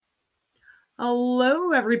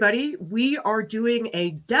Hello, everybody. We are doing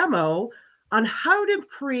a demo on how to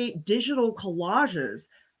create digital collages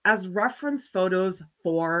as reference photos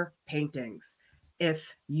for paintings.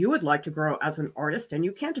 If you would like to grow as an artist and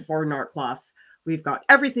you can't afford an art class, we've got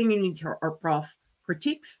everything you need to art prof,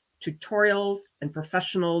 critiques, tutorials, and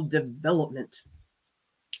professional development.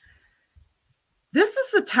 This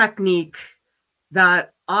is a technique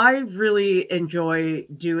that I really enjoy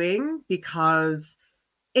doing because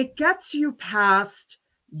it gets you past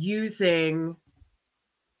using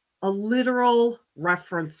a literal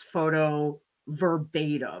reference photo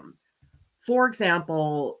verbatim. For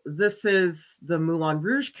example, this is the Moulin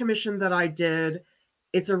Rouge commission that I did.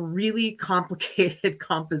 It's a really complicated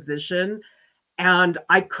composition, and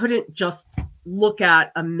I couldn't just look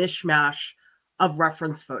at a mishmash of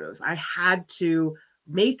reference photos. I had to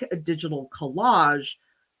make a digital collage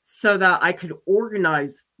so that I could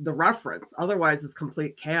organize the reference. Otherwise, it's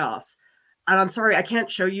complete chaos. And I'm sorry, I can't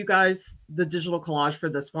show you guys the digital collage for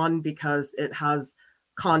this one because it has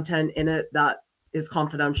content in it that is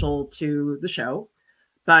confidential to the show.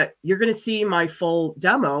 But you're going to see my full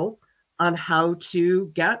demo on how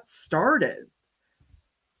to get started.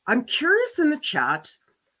 I'm curious in the chat,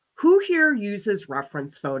 who here uses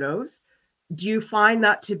reference photos? Do you find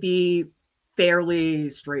that to be fairly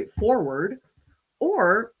straightforward?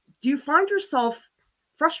 Or do you find yourself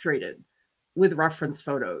frustrated with reference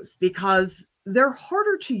photos because they're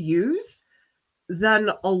harder to use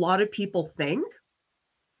than a lot of people think?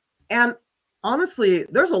 And honestly,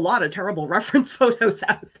 there's a lot of terrible reference photos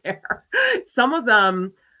out there. Some of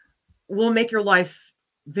them will make your life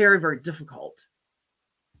very, very difficult.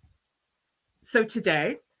 So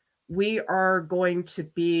today, we are going to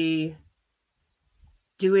be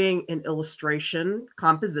doing an illustration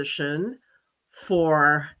composition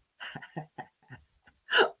for,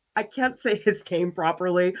 I can't say his name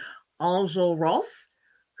properly, Angel Ross,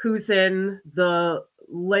 who's in the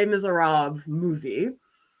Les Miserables movie.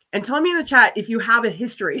 And tell me in the chat if you have a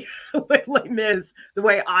history with Les Mis the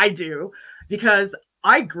way I do, because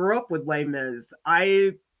I grew up with Les Mis.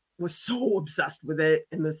 I was so obsessed with it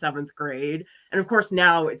in the seventh grade. And of course,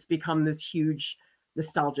 now it's become this huge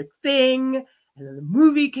nostalgic thing. And then the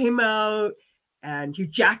movie came out, and Hugh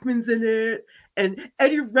Jackman's in it, and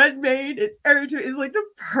Eddie Redmayne and Eric is like the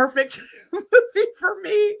perfect movie for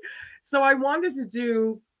me. So I wanted to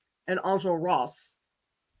do an Angel Ross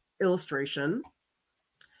illustration.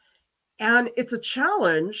 And it's a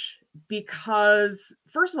challenge because,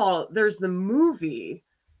 first of all, there's the movie,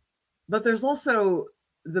 but there's also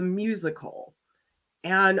the musical.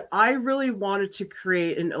 And I really wanted to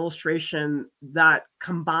create an illustration that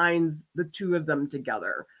combines the two of them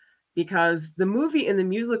together because the movie and the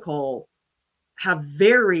musical have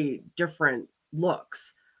very different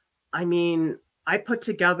looks. I mean, I put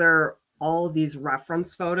together all of these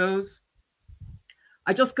reference photos.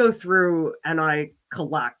 I just go through and I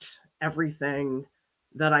collect everything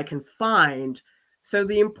that I can find. So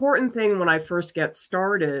the important thing when I first get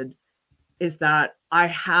started is that I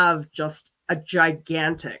have just a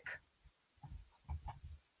gigantic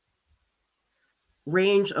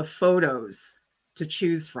range of photos to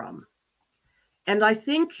choose from. And I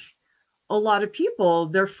think a lot of people,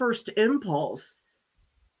 their first impulse,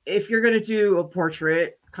 if you're going to do a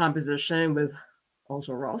portrait composition with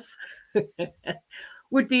Angel Ross,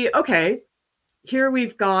 would be, okay, here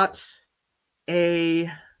we've got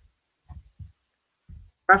a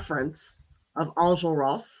reference of Angel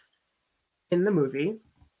Ross in the movie.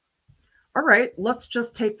 All right, let's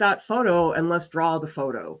just take that photo and let's draw the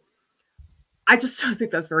photo. I just don't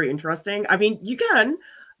think that's very interesting. I mean, you can,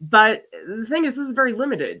 but the thing is, this is very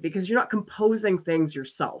limited because you're not composing things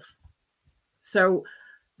yourself. So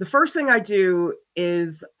the first thing I do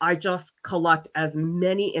is I just collect as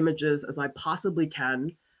many images as I possibly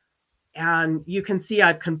can. And you can see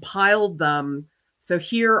I've compiled them. So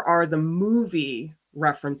here are the movie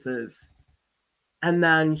references. And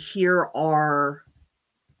then here are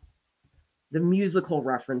the musical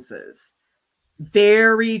references.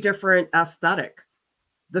 Very different aesthetic.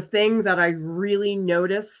 The thing that I really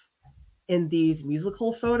notice in these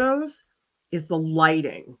musical photos is the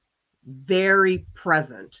lighting, very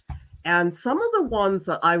present. And some of the ones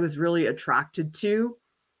that I was really attracted to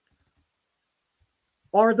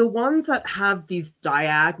are the ones that have these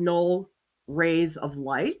diagonal rays of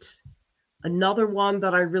light. Another one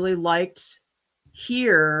that I really liked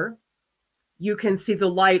here, you can see the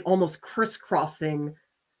light almost crisscrossing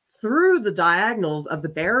through the diagonals of the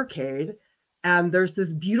barricade, and there's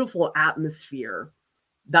this beautiful atmosphere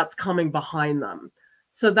that's coming behind them.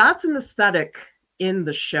 So that's an aesthetic in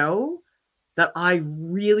the show that I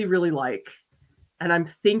really, really like. And I'm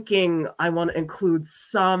thinking I want to include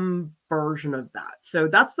some version of that. So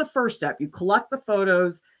that's the first step. You collect the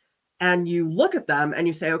photos and you look at them and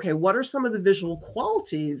you say, okay, what are some of the visual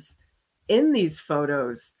qualities in these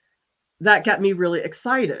photos that get me really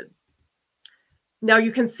excited? Now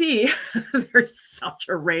you can see there's such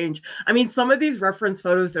a range. I mean, some of these reference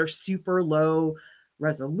photos, they're super low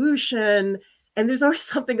resolution, and there's always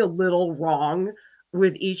something a little wrong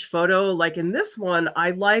with each photo. Like in this one,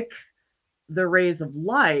 I like the rays of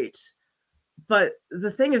light, but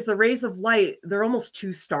the thing is, the rays of light, they're almost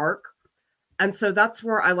too stark. And so that's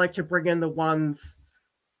where I like to bring in the ones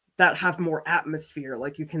that have more atmosphere.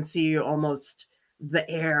 Like you can see almost the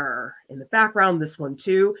air in the background. This one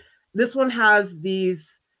too. This one has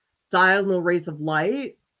these diagonal rays of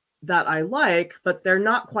light that I like, but they're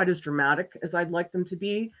not quite as dramatic as I'd like them to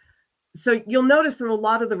be. So you'll notice in a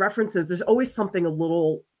lot of the references, there's always something a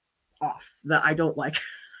little off that I don't like.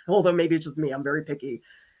 Although maybe it's just me, I'm very picky.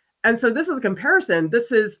 And so this is a comparison.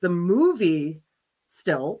 This is the movie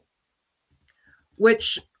still,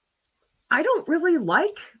 which I don't really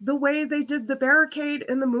like the way they did the barricade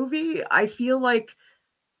in the movie. I feel like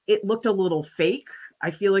it looked a little fake. I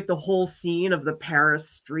feel like the whole scene of the Paris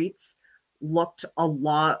streets looked a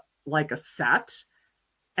lot like a set.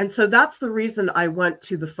 And so that's the reason I went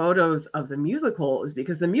to the photos of the musical, is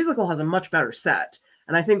because the musical has a much better set.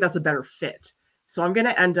 And I think that's a better fit. So I'm going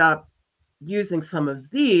to end up using some of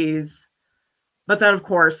these. But then, of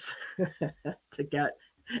course, to get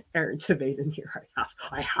Aaron Tveit in here,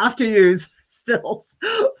 I have to use stills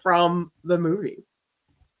from the movie.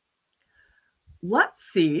 Let's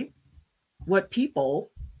see what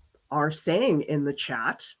people are saying in the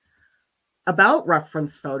chat about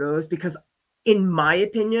reference photos, because in my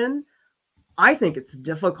opinion, I think it's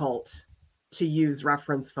difficult to use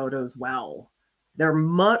reference photos well. They're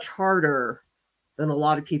much harder than a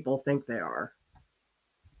lot of people think they are.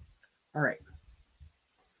 All right.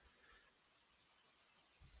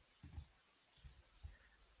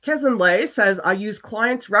 Kezin Lay says, I use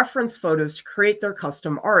clients' reference photos to create their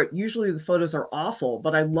custom art. Usually the photos are awful,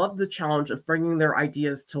 but I love the challenge of bringing their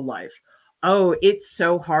ideas to life. Oh, it's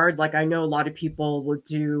so hard. Like I know a lot of people will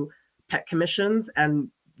do pet commissions and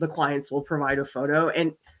the clients will provide a photo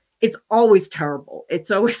and it's always terrible.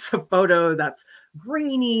 It's always a photo that's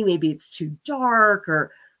grainy. Maybe it's too dark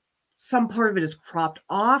or some part of it is cropped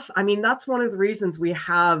off. I mean, that's one of the reasons we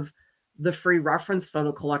have the free reference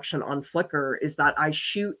photo collection on Flickr, is that I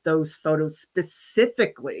shoot those photos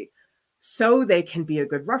specifically so they can be a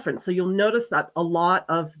good reference. So you'll notice that a lot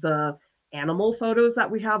of the animal photos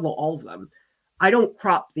that we have, well, all of them, I don't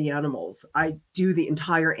crop the animals. I do the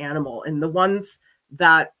entire animal. And the ones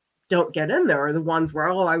that don't get in there are the ones where,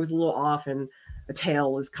 oh, I was a little off and a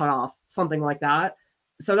tail is cut off, something like that.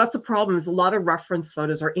 So that's the problem, is a lot of reference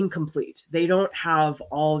photos are incomplete. They don't have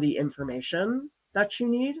all the information that you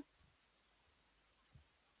need.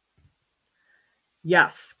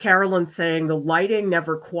 Yes, Carolyn's saying the lighting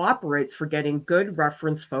never cooperates for getting good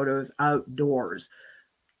reference photos outdoors.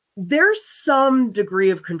 There's some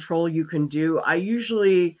degree of control you can do. I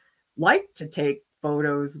usually like to take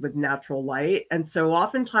photos with natural light. And so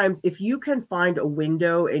oftentimes, if you can find a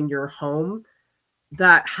window in your home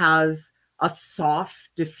that has a soft,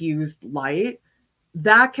 diffused light,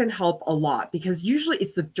 that can help a lot, because usually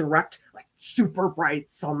it's the direct, like super bright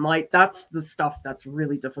sunlight. That's the stuff that's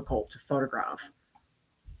really difficult to photograph.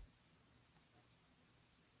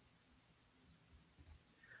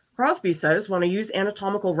 Crosby says, when I use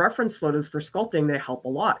anatomical reference photos for sculpting, they help a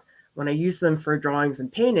lot. When I use them for drawings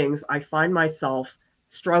and paintings, I find myself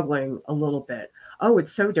struggling a little bit. Oh,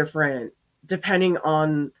 it's so different depending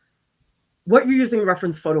on what you're using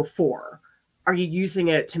reference photo for. Are you using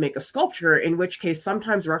it to make a sculpture? In which case,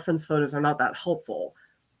 sometimes reference photos are not that helpful,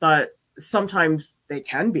 but sometimes they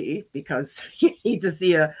can be, because you need to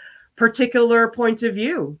see a particular point of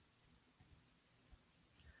view.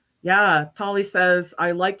 Yeah, Polly says,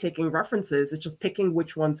 I like taking references. It's just picking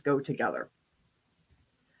which ones go together.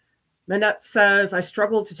 Manette says, I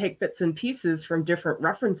struggle to take bits and pieces from different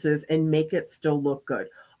references and make it still look good.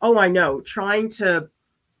 Oh, I know. Trying to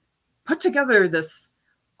put together this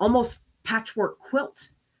almost patchwork quilt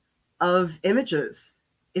of images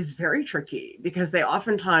is very tricky, because they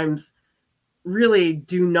oftentimes really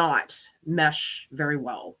do not mesh very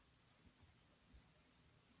well.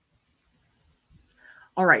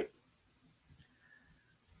 All right.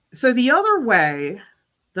 So the other way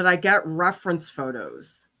that I get reference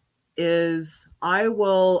photos is I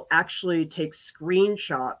will actually take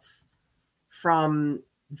screenshots from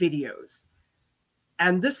videos.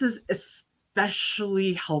 And this is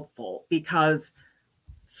especially helpful because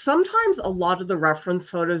sometimes a lot of the reference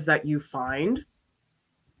photos that you find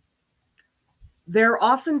they're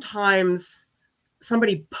oftentimes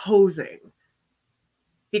somebody posing,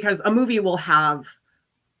 because a movie will have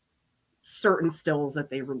certain stills that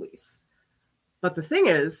they release. But the thing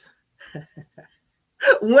is,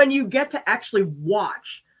 when you get to actually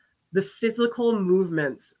watch the physical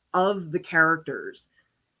movements of the characters,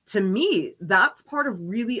 to me, that's part of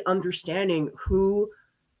really understanding who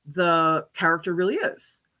the character really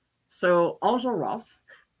is. So, Enjolras,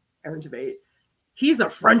 Aaron Tveit, he's a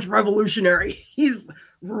French revolutionary. He's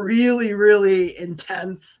really, really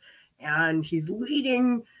intense, and he's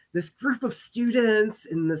leading this group of students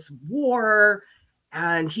in this war,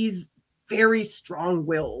 and he's very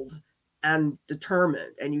strong-willed and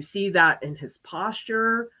determined. And you see that in his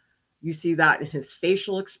posture, you see that in his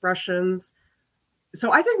facial expressions.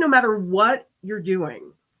 So I think no matter what you're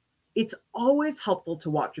doing, it's always helpful to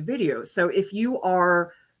watch a video. So if you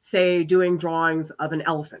are, say, doing drawings of an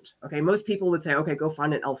elephant, okay, most people would say, okay, go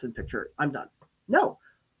find an elephant picture. I'm done. No,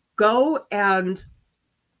 go and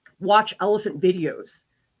watch elephant videos.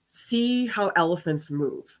 See how elephants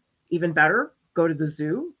move. Even better, go to the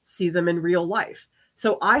zoo, see them in real life.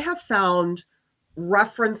 So I have found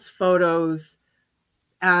reference photos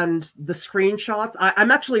and the screenshots.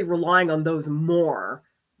 I'm actually relying on those more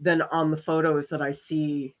than on the photos that I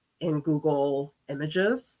see in Google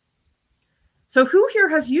Images. So who here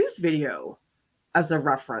has used video as a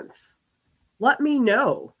reference? Let me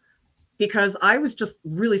know, because I was just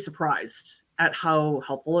really surprised at how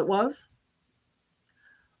helpful it was.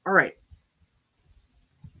 All right.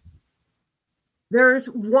 There's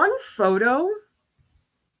one photo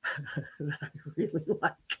that I really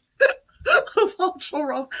like of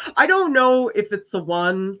Enjolras. I don't know if it's the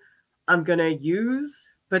one I'm going to use,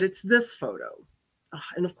 but it's this photo.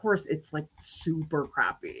 And of course, it's like super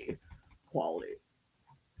crappy quality.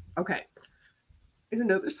 Okay. I don't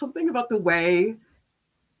know. There's something about the way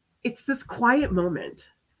it's this quiet moment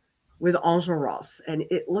with Enjolras, and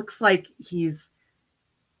it looks like he's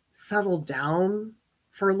settled down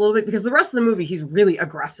for a little bit, because the rest of the movie, he's really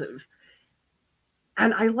aggressive.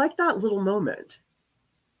 And I like that little moment.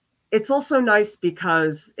 It's also nice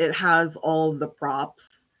because it has all the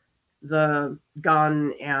props, the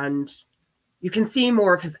gun, and you can see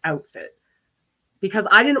more of his outfit. Because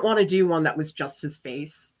I didn't want to do one that was just his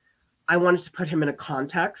face. I wanted to put him in a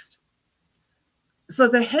context. So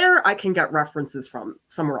the hair I can get references from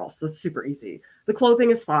somewhere else. That's super easy. The clothing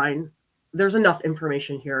is fine. There's enough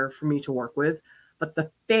information here for me to work with. But the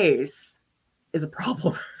face is a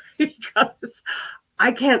problem because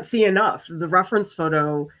I can't see enough. The reference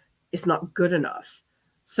photo is not good enough.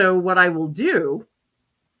 So what I will do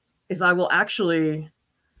is I will actually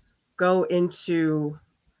go into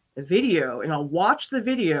the video and I'll watch the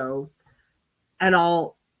video and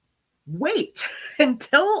I'll wait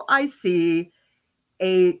until I see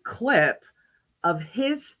a clip of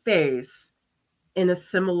his face in a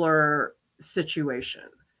similar situation.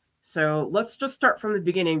 So let's just start from the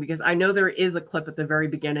beginning, because I know there is a clip at the very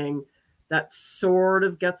beginning that sort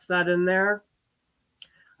of gets that in there.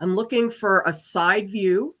 I'm looking for a side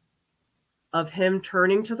view of him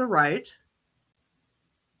turning to the right.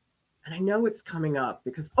 And I know it's coming up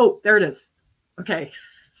because, oh, there it is. Okay,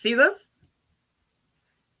 see this?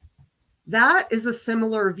 That is a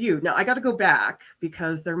similar view. Now, I got to go back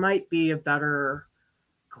because there might be a better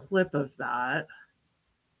clip of that.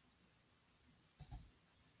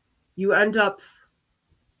 You end up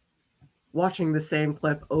watching the same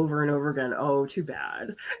clip over and over again. Oh, too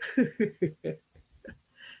bad.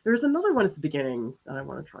 There's another one at the beginning that I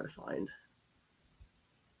want to try to find.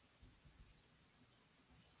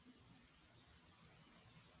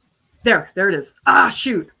 There it is. Ah,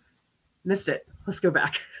 shoot. Missed it. Let's go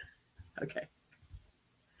back. Okay.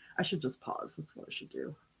 I should just pause. That's what I should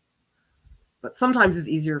do. But sometimes it's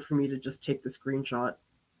easier for me to just take the screenshot.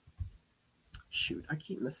 Shoot, I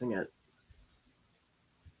keep missing it.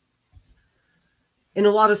 In a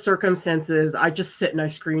lot of circumstances, I just sit and I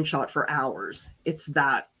screenshot for hours. It's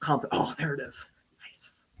that oh, there it is.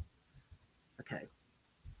 Nice. Okay.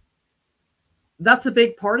 That's a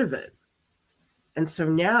big part of it. And so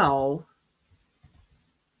now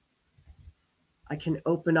I can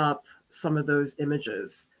open up some of those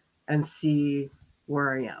images and see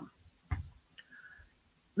where I am.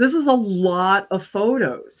 This is a lot of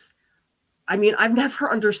photos. I mean, I've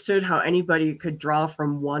never understood how anybody could draw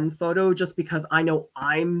from one photo, just because I know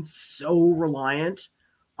I'm so reliant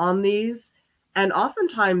on these. And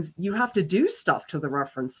oftentimes you have to do stuff to the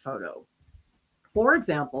reference photo. For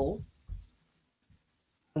example,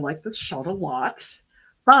 I like this shot a lot,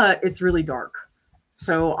 but it's really dark.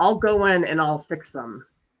 So I'll go in and I'll fix them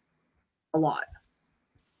a lot.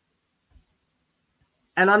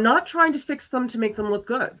 And I'm not trying to fix them to make them look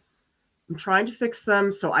good. I'm trying to fix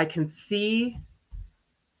them so I can see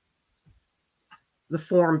the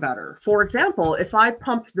form better. For example, if I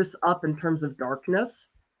pumped this up in terms of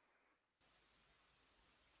darkness,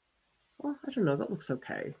 well, I don't know, that looks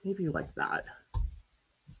okay. Maybe like that.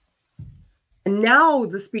 And now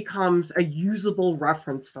this becomes a usable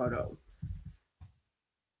reference photo.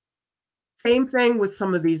 Same thing with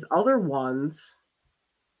some of these other ones.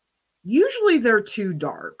 Usually they're too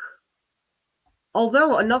dark.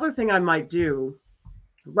 Although another thing I might do,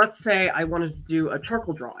 let's say I wanted to do a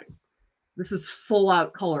charcoal drawing. This is full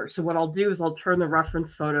out color. So what I'll do is I'll turn the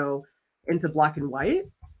reference photo into black and white.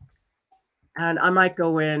 And I might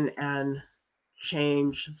go in and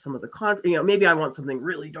change some of the maybe I want something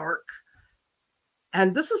really dark.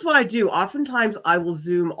 And this is what I do. Oftentimes I will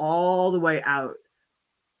zoom all the way out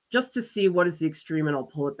just to see what is the extreme, and I'll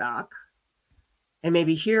pull it back. And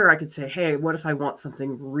maybe here I could say, hey, what if I want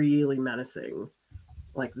something really menacing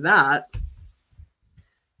like that?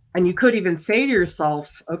 And you could even say to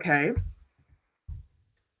yourself, okay,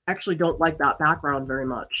 I actually don't like that background very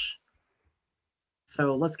much.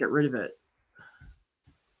 So let's get rid of it.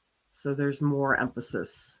 So there's more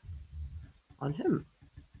emphasis on him.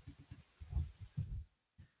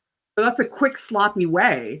 So that's a quick, sloppy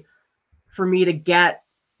way for me to get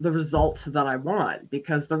the result that I want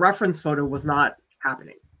because the reference photo was not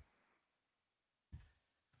happening.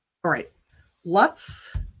 All right,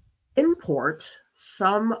 let's import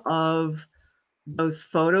some of those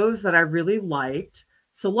photos that I really liked.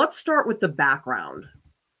 So let's start with the background.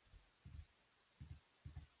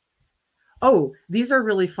 Oh, these are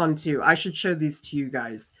really fun too. I should show these to you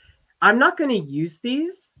guys. I'm not going to use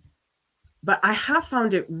these, but I have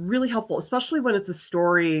found it really helpful, especially when it's a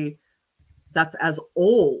story that's as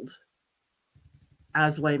old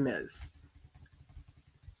as Les Mis.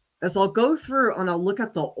 As I'll go through and I'll look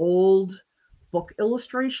at the old book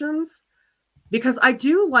illustrations, because I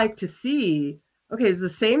do like to see, okay, it's the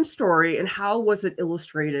same story and how was it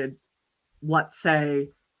illustrated, let's say,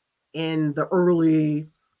 in the early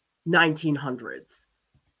 1900s.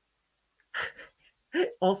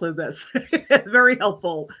 Also this, very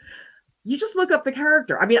helpful. You just look up the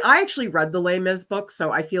character. I mean, I actually read the Les Mis book,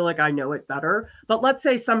 so I feel like I know it better. But let's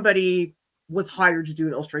say somebody was hired to do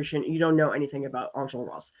an illustration, and you don't know anything about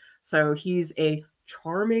Enjolras. So he's a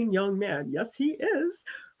charming young man. Yes, he is,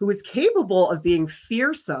 who is capable of being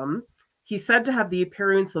fearsome. He's said to have the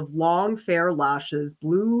appearance of long, fair lashes,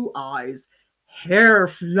 blue eyes, hair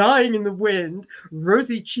flying in the wind,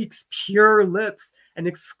 rosy cheeks, pure lips, and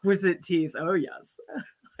exquisite teeth. Oh, yes,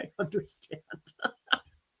 I understand.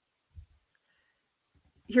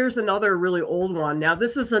 Here's another really old one. Now,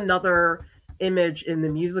 this is another image in the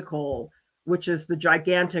musical, which is the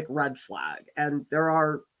gigantic red flag. And there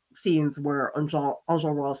are scenes where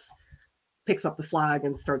Enjolras picks up the flag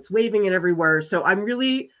and starts waving it everywhere. So I'm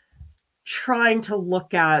really trying to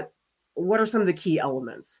look at what are some of the key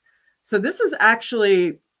elements. So this is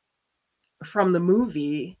actually from the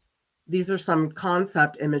movie. These are some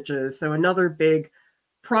concept images. So another big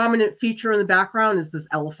prominent feature in the background is this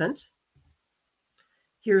elephant.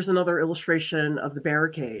 Here's another illustration of the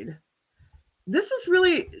barricade. This is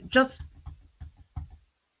really just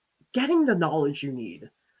getting the knowledge you need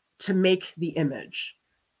to make the image.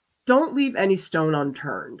 Don't leave any stone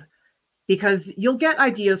unturned because you'll get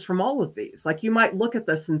ideas from all of these. Like you might look at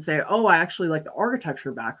this and say, oh, I actually like the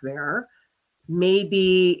architecture back there.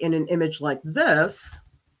 Maybe in an image like this,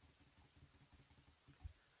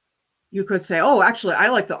 you could say, oh, actually, I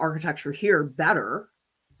like the architecture here better.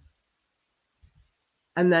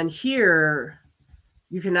 And then here,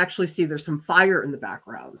 you can actually see there's some fire in the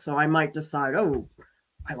background. So I might decide, oh,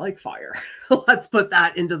 I like fire. Let's put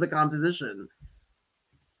that into the composition.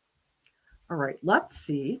 All right, let's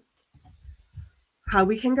see how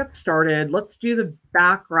we can get started. Let's do the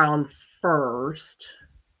background first.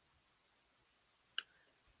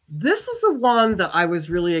 This is the one that I was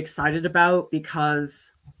really excited about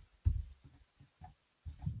because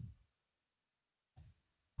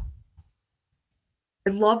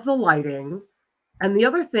I love the lighting. And the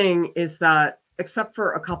other thing is that, except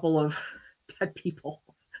for a couple of dead people,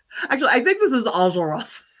 actually, I think this is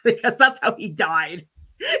Enjolras because that's how he died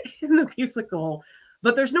in the musical.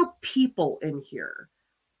 But there's no people in here.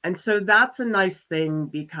 And so that's a nice thing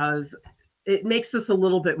because it makes this a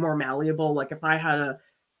little bit more malleable. Like if I had an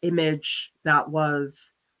image that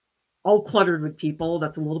was all cluttered with people,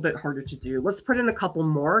 that's a little bit harder to do. Let's put in a couple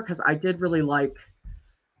more because I did really like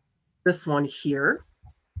this one here.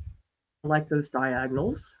 I like those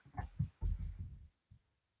diagonals.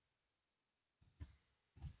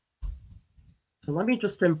 So let me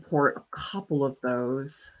just import a couple of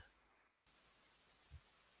those.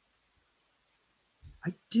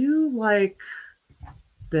 I do like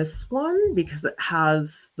this one because it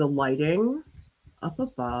has the lighting up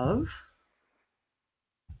above.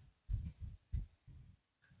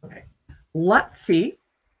 Okay, let's see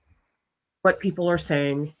what people are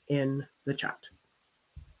saying in the chat.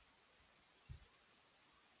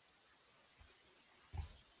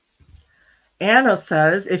 Anna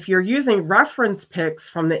says, if you're using reference pics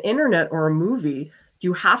from the internet or a movie,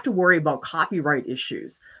 you have to worry about copyright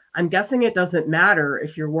issues. I'm guessing it doesn't matter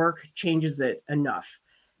if your work changes it enough.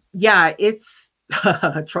 Yeah, it's,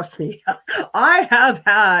 trust me, I have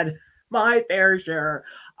had my fair share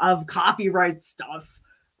of copyright stuff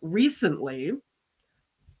recently.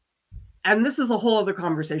 And this is a whole other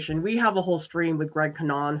conversation. We have a whole stream with Greg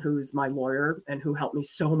Cannon, who's my lawyer and who helped me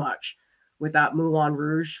so much with that Moulin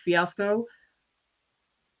Rouge fiasco.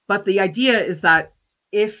 But the idea is that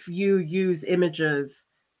if you use images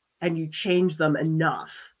and you change them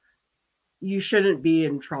enough, you shouldn't be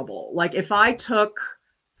in trouble. Like if I took,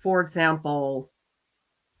 for example,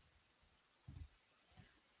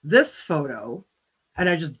 this photo and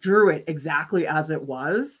I just drew it exactly as it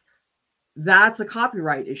was, that's a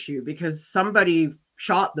copyright issue because somebody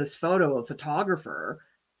shot this photo, a photographer.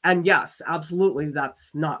 And yes, absolutely,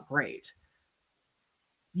 that's not great.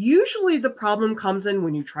 Usually the problem comes in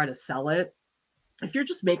when you try to sell it. If you're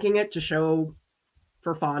just making it to show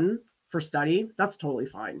for fun, for study, that's totally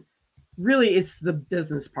fine. Really, it's the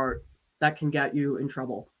business part that can get you in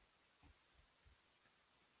trouble.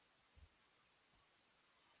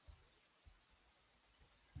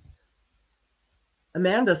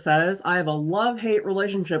 Amanda says, I have a love-hate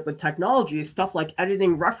relationship with technology, stuff like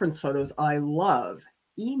editing reference photos I love.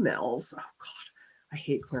 Emails, oh God, I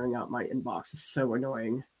hate clearing out my inbox. It's so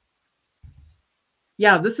annoying.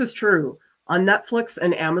 Yeah, this is true. On Netflix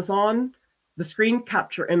and Amazon, the screen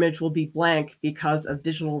capture image will be blank because of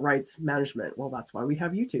digital rights management. Well, that's why we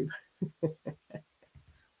have YouTube.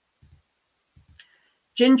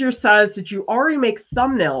 Ginger says, did you already make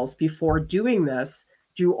thumbnails before doing this?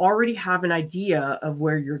 Do you already have an idea of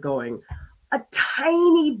where you're going? A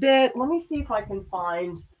tiny bit. Let me see if I can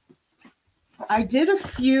find. I did a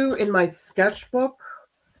few in my sketchbook,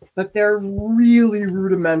 but they're really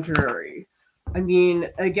rudimentary. I mean,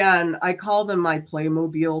 again, I call them my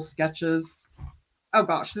Playmobil sketches. Oh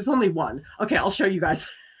gosh, there's only one. Okay, I'll show you guys.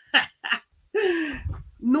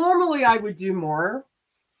 Normally I would do more,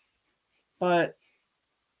 but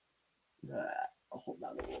I'll hold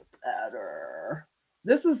that a little better.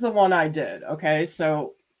 This is the one I did. Okay,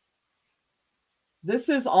 so this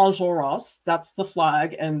is Enjolras. That's the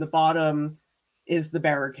flag, and the bottom is the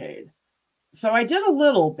barricade. So I did a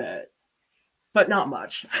little bit, but not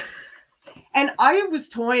much. And I was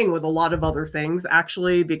toying with a lot of other things,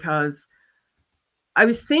 actually, because I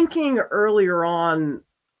was thinking earlier on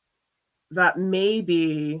that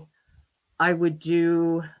maybe I would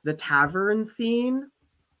do the tavern scene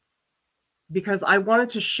because I wanted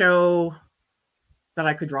to show that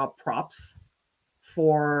I could draw props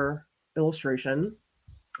for illustration.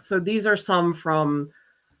 So these are some from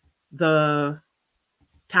the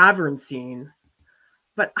tavern scene,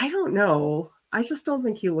 but I don't know. I just don't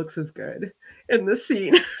think he looks as good in this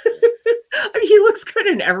scene. I mean, he looks good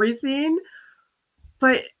in every scene,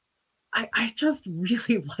 but I just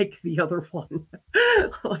really like the other one.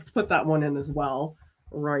 Let's put that one in as well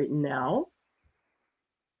right now.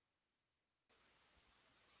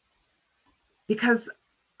 Because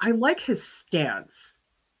I like his stance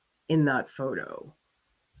in that photo.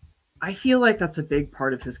 I feel like that's a big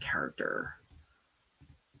part of his character.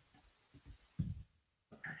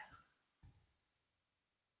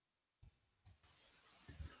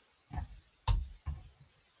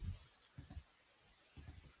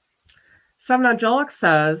 Seven Angelic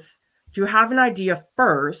says, do you have an idea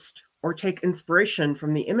first or take inspiration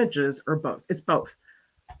from the images or both? It's both.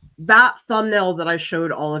 That thumbnail that I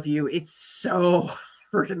showed all of you, it's so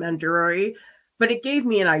rudimentary, but it gave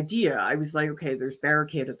me an idea. I was like, okay, there's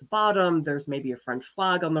barricade at the bottom, there's maybe a French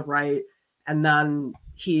flag on the right, and then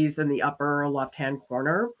he's in the upper left-hand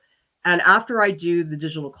corner. And after I do the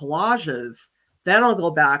digital collages, then I'll go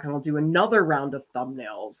back and I'll do another round of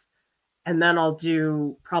thumbnails. And then I'll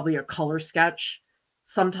do probably a color sketch.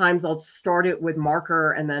 Sometimes I'll start it with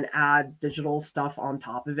marker and then add digital stuff on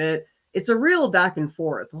top of it. It's a real back and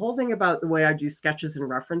forth. The whole thing about the way I do sketches and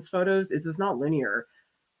reference photos is it's not linear,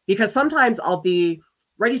 because sometimes I'll be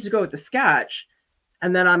ready to go with the sketch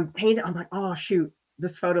and then I'm painting. I'm like, oh, shoot,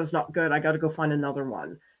 this photo's not good. I got to go find another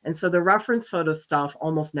one. And so the reference photo stuff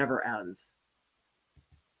almost never ends.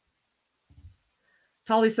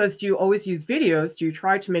 Holly says, do you always use videos? Do you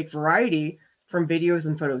try to make variety from videos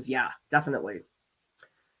and photos? Yeah, definitely.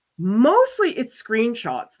 Mostly it's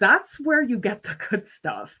screenshots. That's where you get the good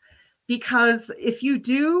stuff. Because if you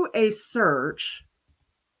do a search,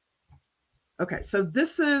 okay, so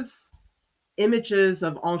this is images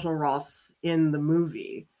of Enjolras in the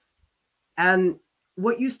movie. And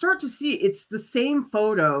what you start to see, it's the same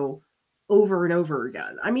photo over and over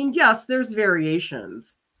again. I mean, yes, there's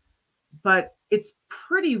variations, but it's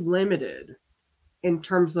pretty limited in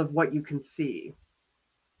terms of what you can see.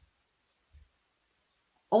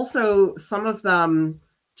 Also, some of them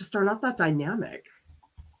just are not that dynamic.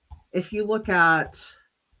 If you look at,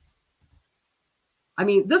 I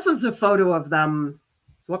mean, this is a photo of them.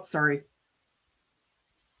 Whoops, sorry.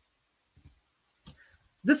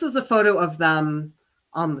 This is a photo of them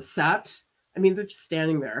on the set. I mean, they're just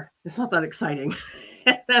standing there. It's not that exciting.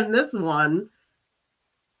 And this one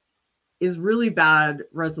is really bad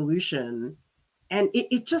resolution. And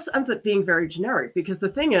it just ends up being very generic because the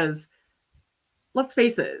thing is, let's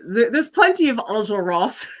face it, there's plenty of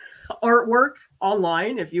Enjolras artwork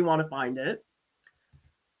online if you want to find it.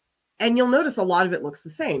 And you'll notice a lot of it looks the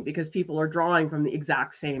same because people are drawing from the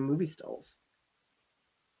exact same movie stills.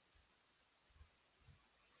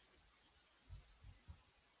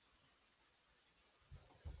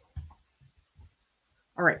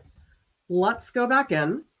 All right, let's go back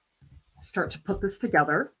in, start to put this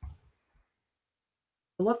together.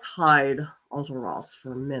 Let's hide Enjolras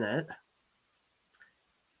for a minute.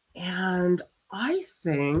 And I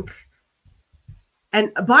think,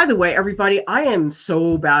 and by the way, everybody, I am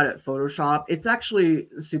so bad at Photoshop. It's actually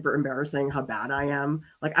super embarrassing how bad I am.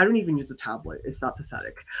 Like, I don't even use a tablet. It's that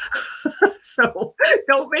pathetic. So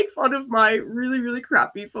don't make fun of my really, really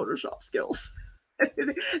crappy Photoshop skills.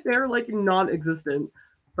 They're like non-existent,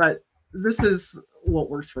 but this is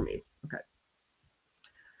what works for me. Okay.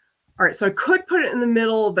 All right, so I could put it in the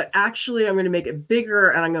middle, but actually I'm going to make it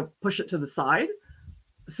bigger and I'm going to push it to the side.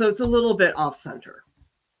 So it's a little bit off center.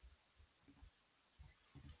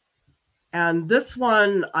 And this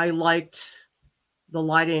one, I liked the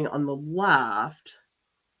lighting on the left.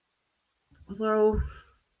 Although,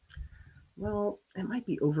 well, it might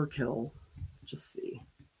be overkill. Let's just see.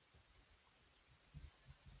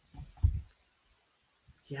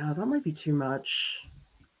 Yeah, that might be too much.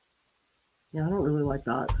 Yeah, I don't really like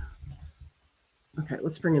that. Okay,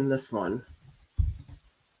 let's bring in this one.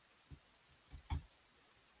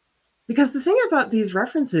 Because the thing about these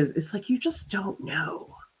references is like you just don't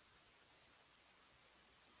know.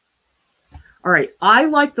 All right, I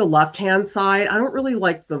like the left-hand side. I don't really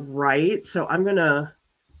like the right, so I'm going to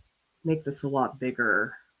make this a lot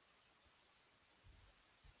bigger.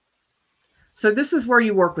 So this is where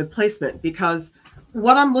you work with placement because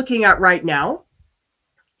what I'm looking at right now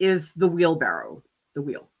is the wheelbarrow, the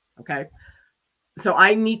wheel, okay? So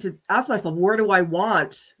I need to ask myself, where do I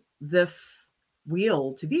want this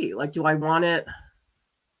wheel to be? Like, do I want it?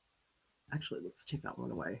 Actually, let's take that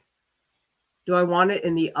one away. Do I want it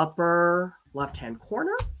in the upper left-hand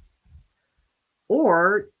corner?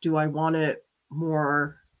 Or do I want it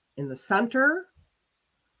more in the center?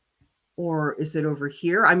 Or is it over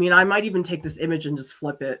here? I mean, I might even take this image and just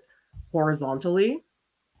flip it horizontally.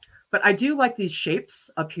 But I do like these shapes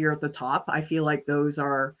up here at the top. I feel like those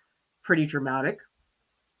are pretty dramatic.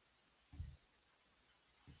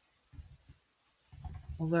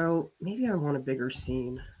 Although, maybe I want a bigger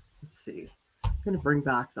scene. Let's see. I'm going to bring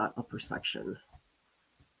back that upper section.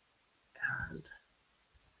 And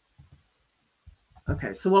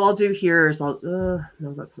okay, so what I'll do here is I'll...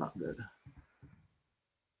 no, that's not good.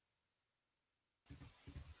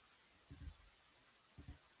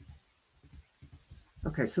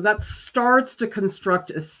 Okay, so that starts to construct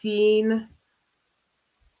a scene.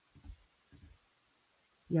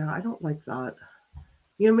 Yeah, I don't like that.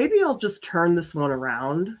 You know, maybe I'll just turn this one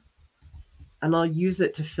around and I'll use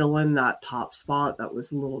it to fill in that top spot that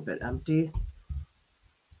was a little bit empty.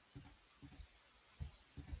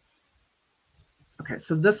 Okay,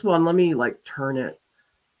 so this one, let me like turn it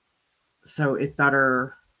so it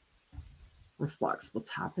better reflects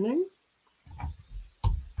what's happening.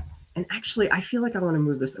 And actually, I feel like I want to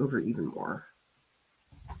move this over even more.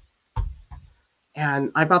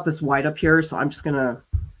 And I've got this white up here, so I'm just going to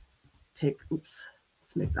take, oops,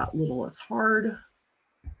 let's make that a little less hard.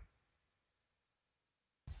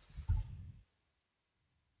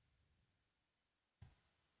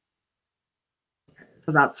 Okay,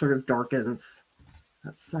 so that sort of darkens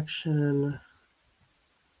that section.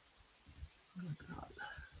 Oh,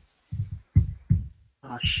 God.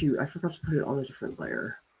 Oh, shoot, I forgot to put it on a different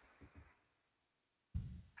layer.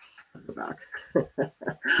 I'll go back.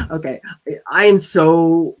 Okay, I am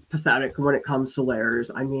so pathetic when it comes to layers.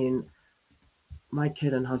 I mean, my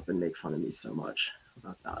kid and husband make fun of me so much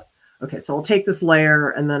about that. Okay, so I'll take this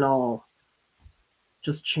layer and then I'll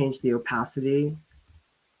just change the opacity.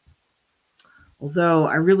 Although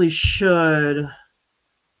I really should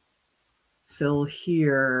fill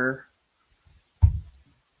here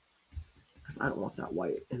because I don't want that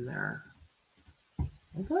white in there.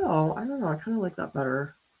 Although, I don't know, I kind of like that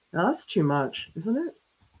better. Now that's too much, isn't it?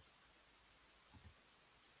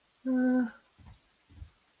 Let's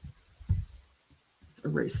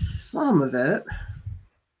erase some of it.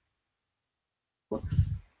 Whoops.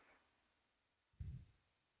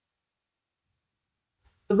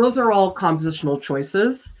 So those are all compositional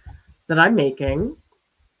choices that I'm making.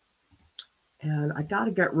 And I got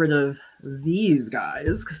to get rid of these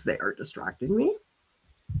guys because they are distracting me.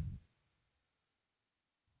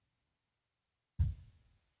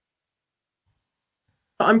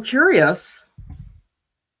 I'm curious,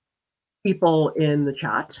 people in the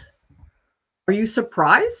chat, are you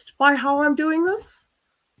surprised by how I'm doing this?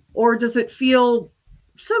 Or does it feel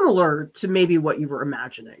similar to maybe what you were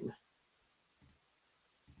imagining?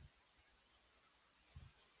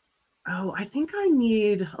 Oh, I think I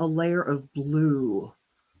need a layer of blue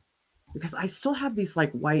because I still have these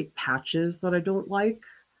like white patches that I don't like.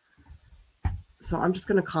 So I'm just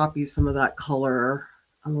going to copy some of that color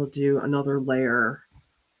and we'll do another layer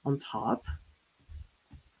on top.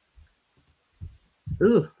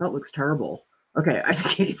 Ooh, that looks terrible. Okay, I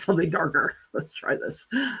think I need something darker. Let's try this.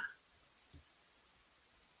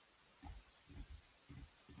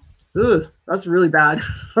 Ooh, that's really bad.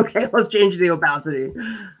 Okay, let's change the opacity.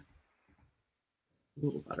 A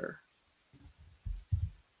little better.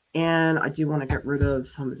 And I do want to get rid of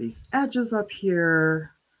some of these edges up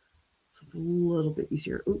here. So it's a little bit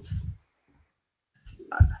easier. Oops.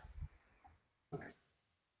 Okay.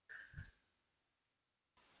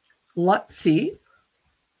 Let's see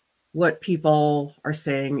what people are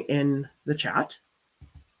saying in the chat.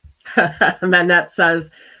 Manette says,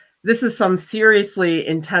 this is some seriously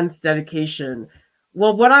intense dedication.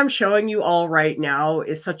 Well, what I'm showing you all right now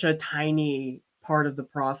is such a tiny part of the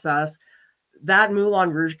process. That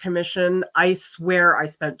Moulin Rouge commission, I swear I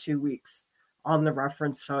spent 2 weeks on the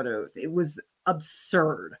reference photos. It was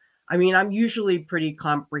absurd. I mean, I'm usually pretty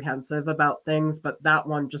comprehensive about things, but that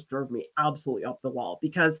one just drove me absolutely up the wall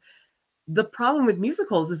because the problem with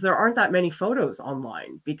musicals is there aren't that many photos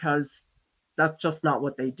online because that's just not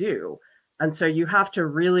what they do. And so you have to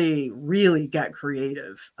really, really get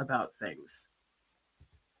creative about things.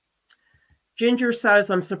 Ginger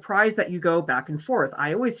says, I'm surprised that you go back and forth.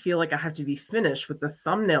 I always feel like I have to be finished with the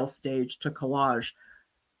thumbnail stage to collage.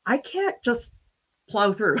 I can't just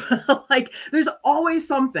plow through. Like, there's always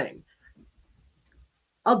something.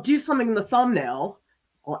 I'll do something in the thumbnail,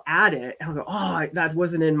 I'll add it, and I'll go, oh, that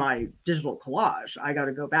wasn't in my digital collage. I got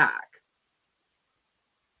to go back.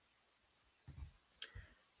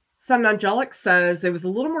 Sun Angelic says, it was a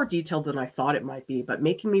little more detailed than I thought it might be, but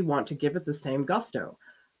making me want to give it the same gusto.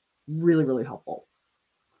 Really, really helpful.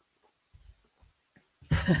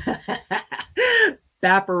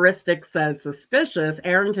 Vaporistic says, suspicious.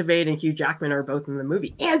 Aaron Tveit and Hugh Jackman are both in the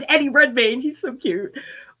movie. And Eddie Redmayne, he's so cute.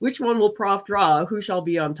 Which one will Prof draw? Who shall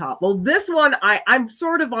be on top? Well, this one, I'm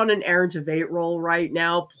sort of on an Aaron Tveit roll right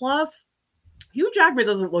now. Plus, Hugh Jackman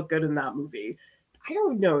doesn't look good in that movie. I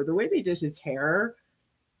don't know. The way they did his hair,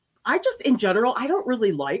 I just, in general, I don't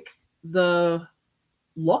really like the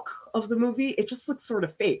look of the movie. It just looks sort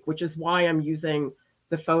of fake, which is why I'm using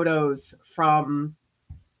the photos from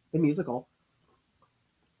the musical.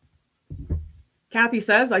 Kathy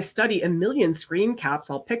says, I study a million screen caps.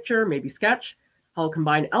 I'll picture, maybe sketch. I'll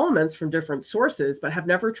combine elements from different sources, but have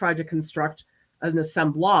never tried to construct an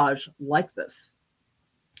assemblage like this.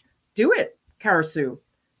 Do it, Karasu.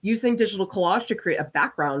 Using digital collage to create a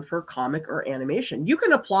background for comic or animation. You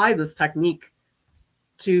can apply this technique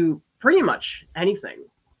to pretty much anything.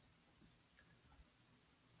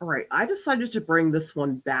 All right, I decided to bring this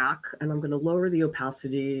one back, and I'm going to lower the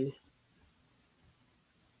opacity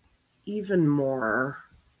even more.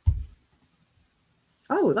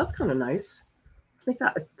 Oh, that's kind of nice. Let's make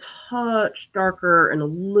that a touch darker and a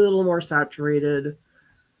little more saturated.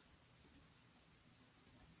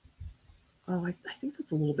 Oh, I think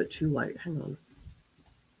that's a little bit too light. Hang on.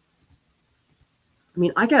 I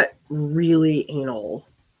mean, I get really anal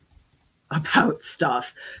about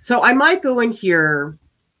stuff. So I might go in here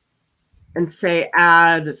and say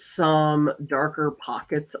add some darker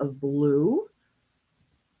pockets of blue.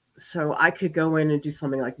 So I could go in and do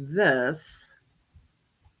something like this.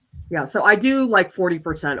 Yeah, so I do like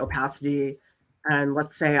 40% opacity. And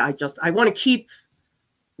let's say I want to keep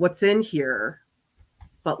what's in here,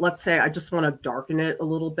 but let's say I just want to darken it a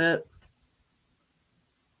little bit.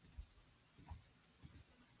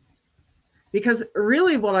 Because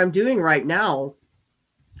really what I'm doing right now,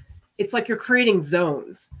 it's like you're creating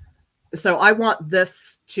zones. So I want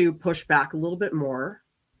this to push back a little bit more.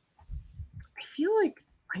 I feel like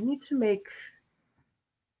I need to make,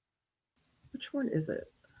 which one is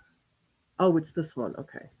it? Oh, it's this one.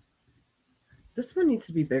 Okay. This one needs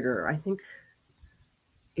to be bigger. I think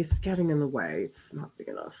it's getting in the way. It's not big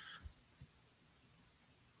enough.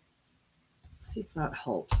 Let's see if that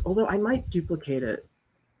helps. Although I might duplicate it.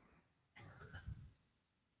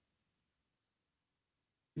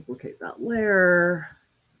 Duplicate that layer.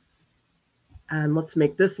 And let's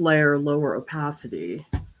make this layer lower opacity.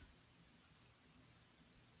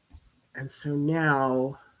 And so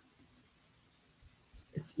now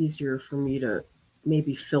it's easier for me to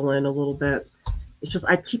maybe fill in a little bit. It's just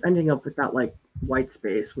I keep ending up with that like white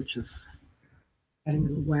space, which is getting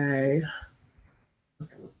in the way.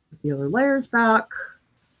 Okay, put the other layers back.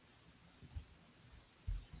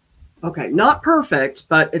 Okay, not perfect,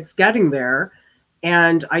 but it's getting there.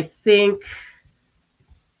 And I think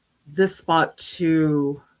this spot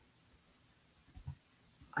too,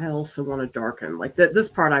 I also want to darken. Like this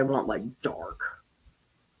part I want like dark.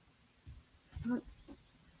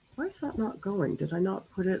 Why is that not going? Did I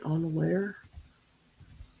not put it on a layer?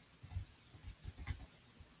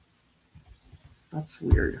 That's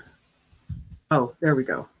weird. Oh, there we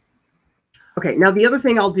go. Okay, now the other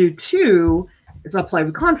thing I'll do too is I'll play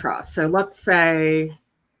with contrast. So let's say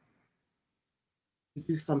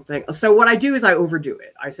do something. So what I do is I overdo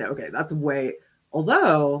it. I say, okay, that's way,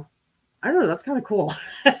 although, I don't know, that's kind of cool.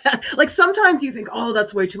 Like sometimes you think, oh,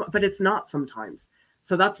 that's way too much, but it's not sometimes.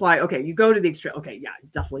 So that's why, okay, you go to the extreme. Okay, yeah, I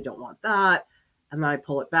definitely don't want that. And then I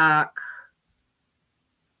pull it back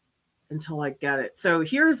until I get it. So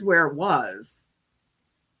here's where it was.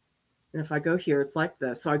 And if I go here, it's like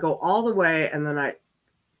this. So I go all the way and then I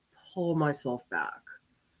pull myself back.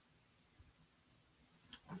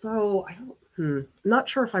 So I don't, I'm not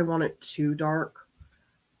sure if I want it too dark.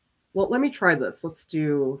 Well, let me try this. Let's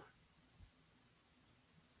do,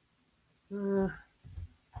 okay,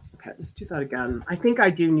 let's do that again. I think I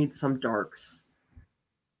do need some darks.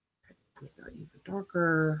 Okay, make that even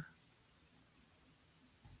darker.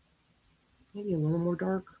 Maybe a little more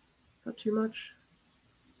dark. Is that too much?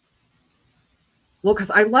 Well,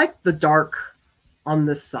 because I like the dark on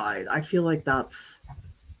this side. I feel like that's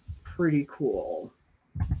pretty cool.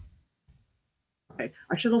 Okay,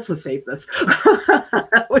 I should also save this.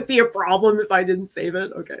 That would be a problem if I didn't save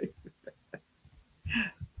it. Okay.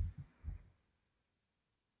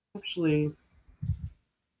 Actually,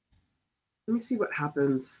 let me see what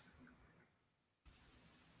happens.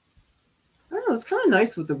 I don't know, it's kind of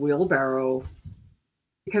nice with the wheelbarrow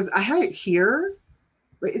because I had it here,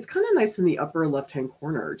 but it's kind of nice in the upper left-hand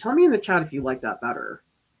corner. Tell me in the chat if you like that better.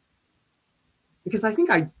 Because I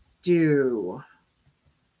think I do.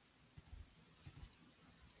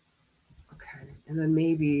 Okay, and then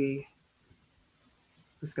maybe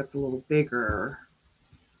this gets a little bigger.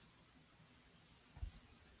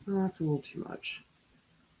 Oh, that's a little too much.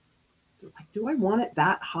 Do I want it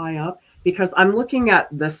that high up? Because I'm looking at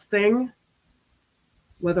this thing,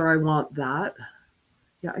 whether I want that.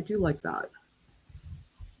 Yeah, I do like that.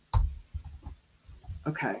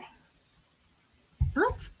 Okay.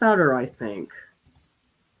 That's better, I think.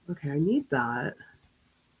 Okay, I need that.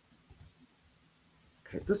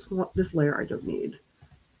 Okay, this layer I don't need.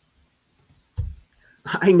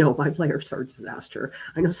 I know my layers are a disaster.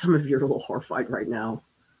 I know some of you are a little horrified right now.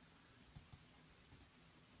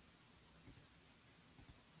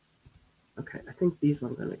 Okay, I think these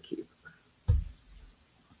I'm going to keep.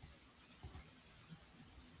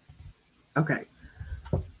 Okay.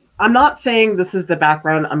 I'm not saying this is the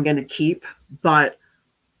background I'm going to keep, but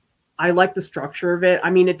I like the structure of it. I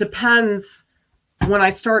mean, it depends. When I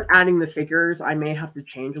start adding the figures, I may have to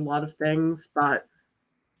change a lot of things, but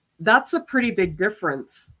that's a pretty big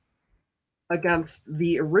difference against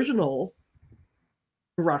the original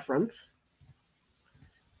reference.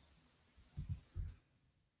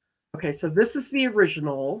 Okay, so this is the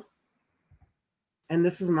original, and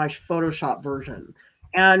this is my Photoshop version.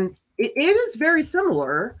 And it is very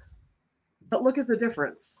similar, but look at the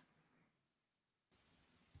difference.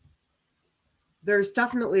 There's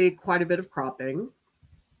definitely quite a bit of cropping.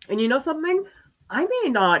 And you know something? I may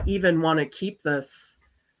not even want to keep this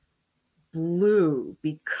blue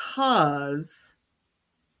because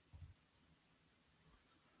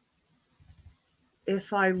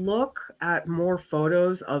if I look at more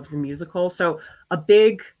photos of the musical, so a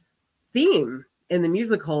big theme in the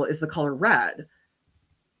musical is the color red.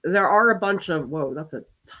 there are a bunch of, whoa, that's a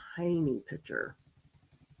tiny picture.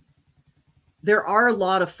 There are a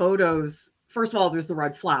lot of photos. First of all, there's the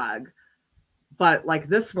red flag, but like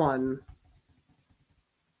this one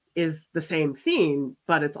is the same scene,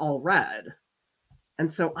 but it's all red.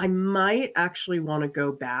 And so I might actually want to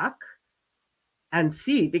go back and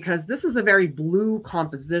see, because this is a very blue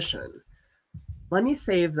composition. Let me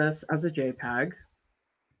save this as a JPEG.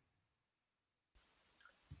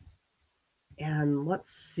 And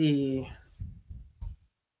let's see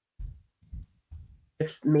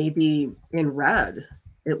if maybe in red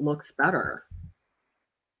it looks better.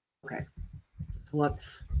 Okay, so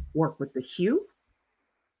let's work with the hue.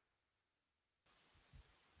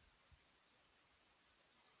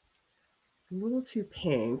 A little too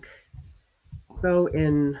pink. Go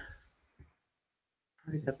in,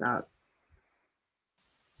 try to get that.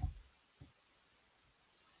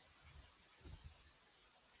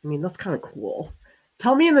 I mean, that's kind of cool.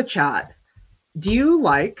 Tell me in the chat, do you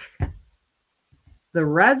like the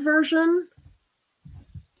red version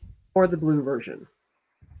or the blue version?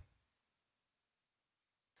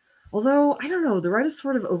 Although, I don't know, the red is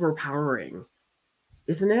sort of overpowering,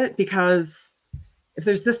 isn't it? Because if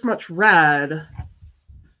there's this much red,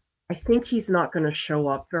 I think he's not going to show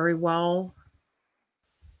up very well.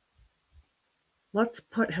 Let's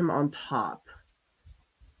put him on top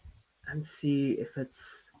and see if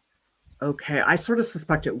it's okay. I sort of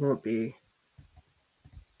suspect it won't be.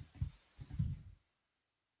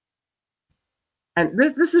 And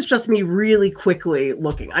this is just me really quickly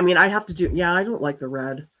looking. I mean, I have to do, yeah, I don't like the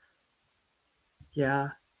red. Yeah.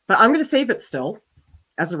 But I'm going to save it still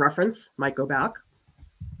as a reference. Might go back.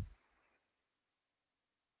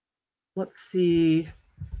 Let's see.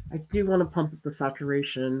 I do want to pump up the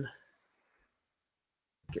saturation.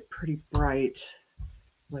 Get pretty bright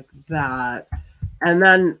like that. And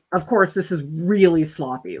then, of course, this is really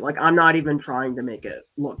sloppy. Like, I'm not even trying to make it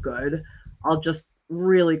look good. I'll just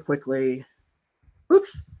really quickly.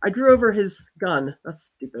 Oops, I drew over his gun.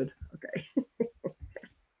 That's stupid. Okay.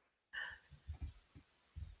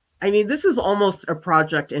 I mean, this is almost a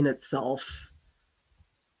project in itself.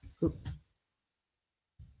 Oops.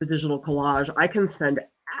 The digital collage. I can spend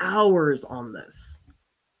hours on this.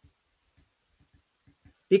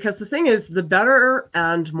 Because the thing is, the better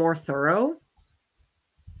and more thorough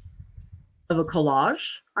of a collage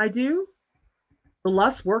I do, the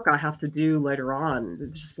less work I have to do later on.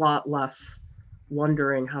 It's just a lot less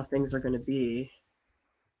wondering how things are going to be.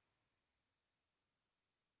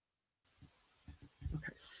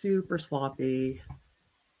 Okay, super sloppy.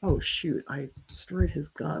 Oh, shoot, I destroyed his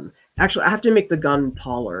gun. Actually, I have to make the gun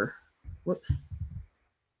taller. Whoops.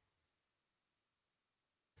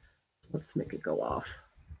 Let's make it go off.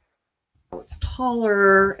 Oh, it's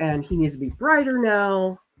taller, and he needs to be brighter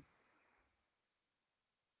now.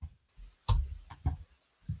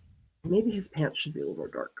 Maybe his pants should be a little more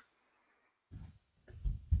dark.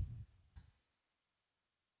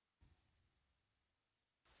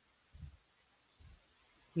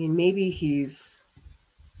 I mean, maybe he's...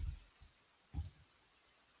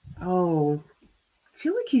 Oh, I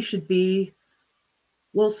feel like he should be...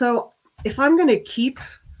 Well, so if I'm going to keep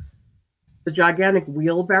the gigantic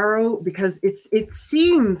wheelbarrow, because it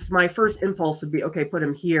seems my first impulse would be, okay, put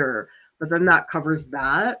him here, but then that covers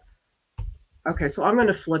that. Okay, so I'm going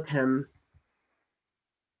to flip him.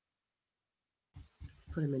 Let's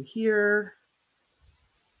put him in here.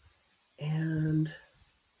 And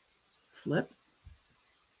flip.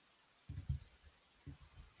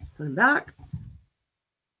 Put him back.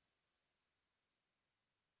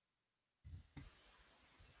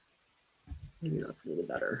 Maybe that's a little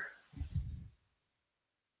better.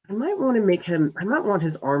 I might want to make him, I might want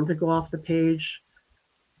his arm to go off the page.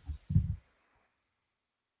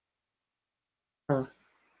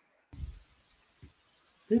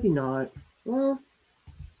 Maybe not. Well,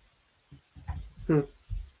 all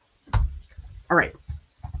right.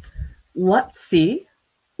 Let's see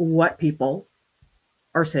what people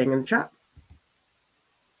are saying in the chat.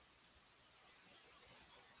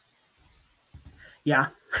 Yeah,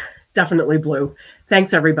 definitely blue.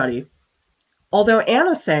 Thanks, everybody. Although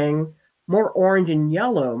Anna's saying more orange and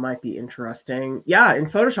yellow might be interesting. Yeah, in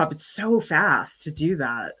Photoshop, it's so fast to do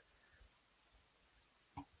that.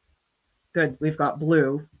 Good, we've got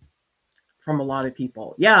blue from a lot of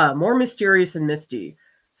people. Yeah, more mysterious and misty,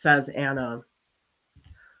 says Anna.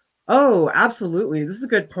 Oh, absolutely. This is a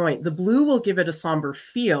good point. The blue will give it a somber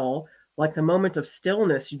feel, like the moment of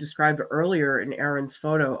stillness you described earlier in Aaron's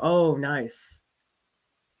photo. Oh, nice.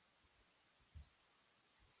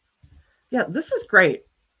 Yeah, this is great,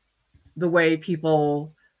 the way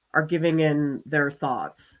people are giving in their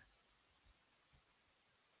thoughts.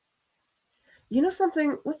 You know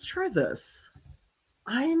something? Let's try this.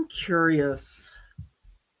 I am curious.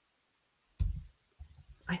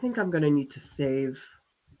 I think I'm going to need to save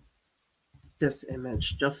this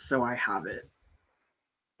image just so I have it.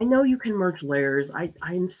 I know you can merge layers.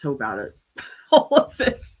 I'm so bad at all of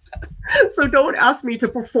this. So don't ask me to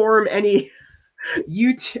perform any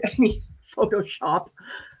YouTube, any Photoshop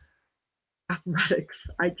athletics.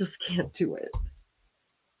 I just can't do it.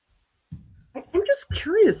 I'm just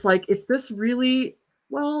curious, like, if this really,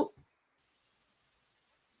 well,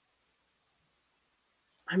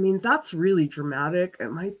 I mean, that's really dramatic.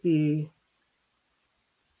 It might be,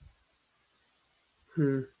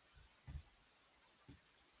 hmm,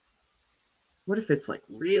 what if it's like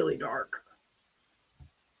really dark?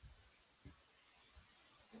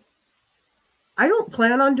 I don't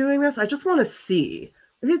plan on doing this. I just want to see.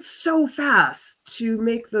 It's so fast to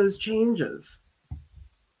make those changes.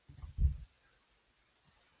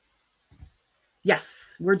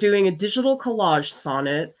 Yes, we're doing a digital collage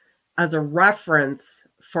sonnet as a reference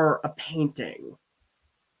for a painting.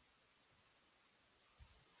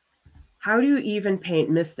 How do you even paint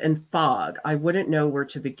mist and fog? I wouldn't know where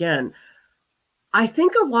to begin. I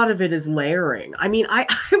think a lot of it is layering. I mean, I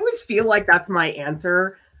always feel like that's my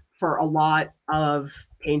answer for a lot of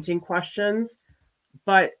painting questions.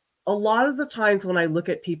 But a lot of the times when I look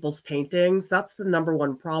at people's paintings, that's the number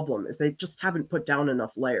one problem is they just haven't put down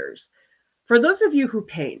enough layers. For those of you who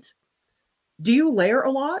paint, do you layer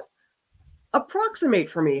a lot? Approximate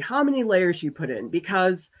for me how many layers you put in,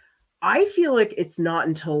 because I feel like it's not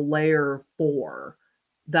until layer 4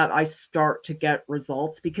 that I start to get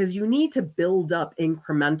results, because you need to build up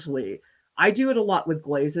incrementally. I do it a lot with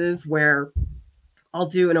glazes where I'll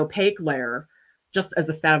do an opaque layer just as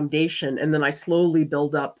a foundation, and then I slowly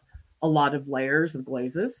build up a lot of layers of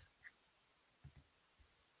glazes.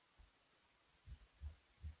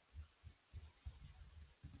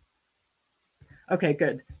 Okay,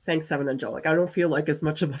 good. Thanks, Seven Angelic. I don't feel like as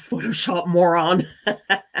much of a Photoshop moron.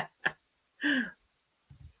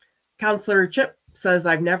 Counselor Chip says,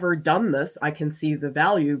 I've never done this. I can see the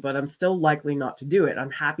value, but I'm still likely not to do it.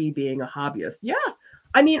 I'm happy being a hobbyist. Yeah.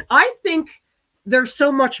 I mean, I think there's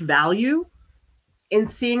so much value in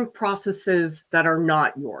seeing processes that are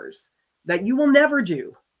not yours, that you will never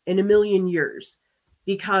do in a million years,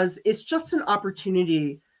 because it's just an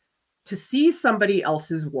opportunity to see somebody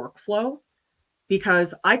else's workflow.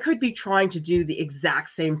 Because I could be trying to do the exact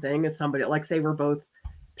same thing as somebody, like, say, we're both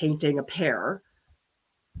painting a pear.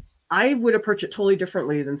 I would approach it totally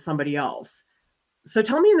differently than somebody else. So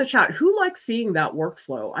tell me in the chat, who likes seeing that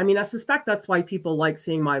workflow? I mean, I suspect that's why people like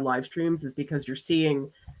seeing my live streams, is because you're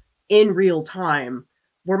seeing in real time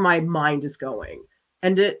where my mind is going.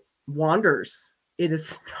 And it wanders. It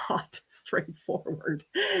is not straightforward.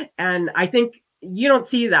 And I think you don't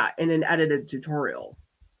see that in an edited tutorial.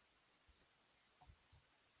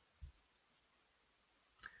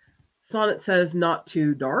 Sonnet says not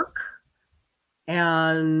too dark.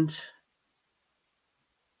 And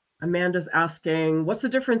Amanda's asking, what's the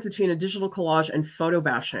difference between a digital collage and photo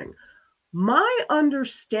bashing? My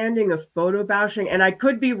understanding of photo bashing, and I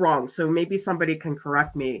could be wrong, so maybe somebody can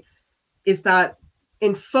correct me, is that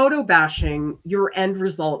in photo bashing, your end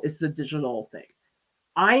result is the digital thing.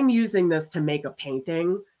 I'm using this to make a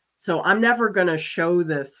painting, so I'm never going to show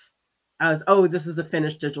this as, oh, this is a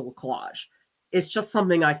finished digital collage. It's just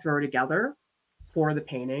something I throw together for the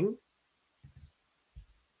painting.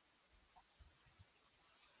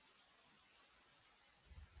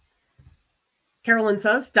 Carolyn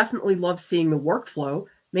says, definitely love seeing the workflow.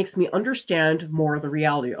 Makes me understand more of the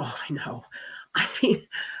reality. Oh, I know. I mean,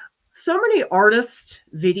 so many artist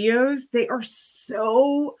videos, they are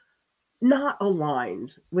so not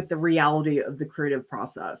aligned with the reality of the creative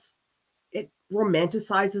process. It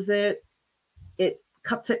romanticizes it. It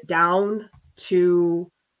cuts it down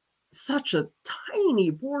to such a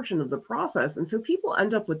tiny portion of the process. And so people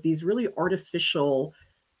end up with these really artificial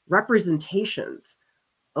representations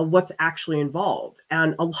of what's actually involved.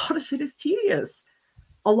 And a lot of it is tedious.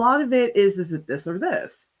 A lot of it is it this or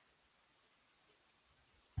this?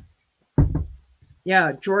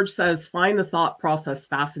 Yeah, George says, find the thought process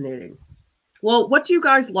fascinating. Well, what do you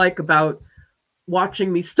guys like about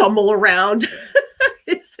watching me stumble around?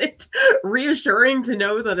 Is it reassuring to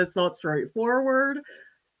know that it's not straightforward?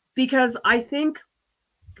 Because I think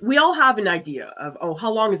we all have an idea of, oh,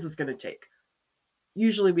 how long is this going to take?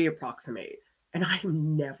 Usually we approximate. And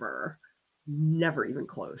I'm never even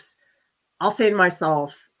close. I'll say to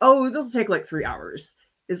myself, oh, this will take like 3 hours.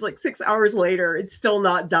 It's like 6 hours later, it's still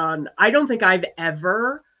not done. I don't think I've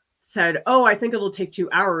ever said, oh, I think it'll take 2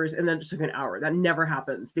 hours, and then it took an hour. That never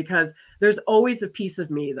happens, because there's always a piece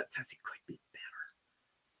of me that says it could be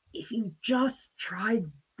if you just tried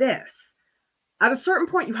this, at a certain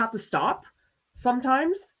point, you have to stop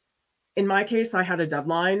sometimes. In my case, I had a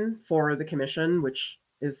deadline for the commission, which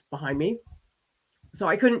is behind me. So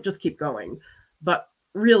I couldn't just keep going. But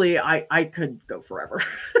really, I could go forever.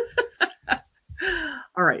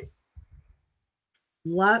 All right.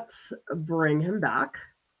 Let's bring him back.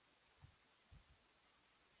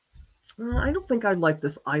 I don't think I'd like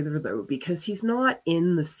this either, though, because he's not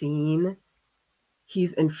in the scene.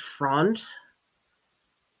 He's in front.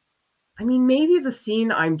 I mean, maybe the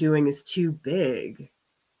scene I'm doing is too big.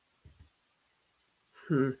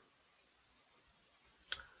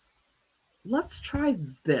 Let's try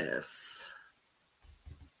this.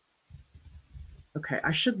 Okay,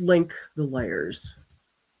 I should link the layers.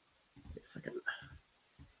 Wait a second.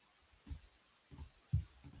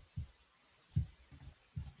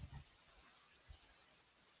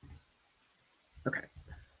 Okay.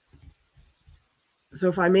 So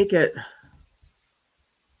if I make it...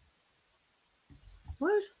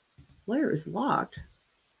 What? Layer is locked.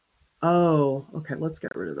 Oh, okay, let's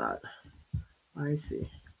get rid of that. I see.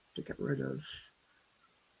 To get rid of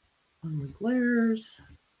unlink layers.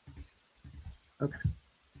 Okay.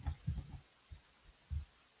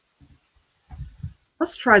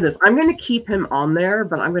 Let's try this. I'm going to keep him on there,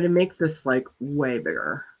 but I'm going to make this like way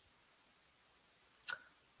bigger.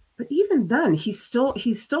 But even then, he still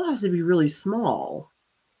has to be really small.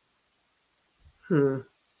 Maybe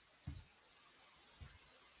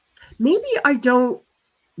I don't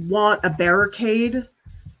want a barricade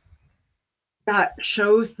that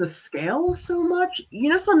shows the scale so much. You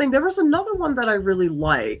know something? There was another one that I really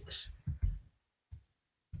liked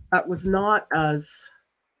that was not as...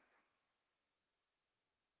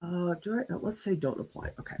 let's say don't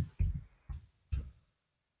apply. Okay.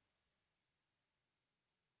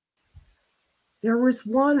 There was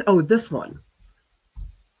one... Oh, this one.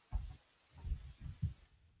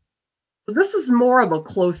 So this is more of a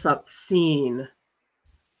close-up scene.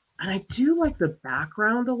 And I do like the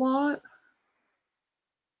background a lot.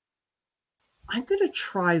 I'm going to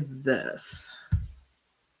try this.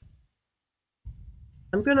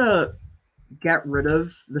 I'm going to get rid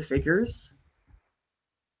of the figures.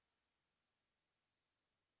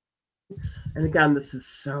 Oops. And again, this is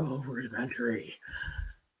so rudimentary.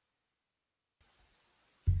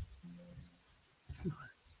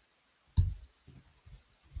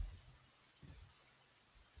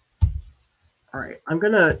 All right, I'm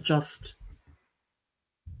going to just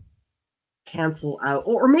cancel out,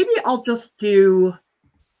 or maybe I'll just do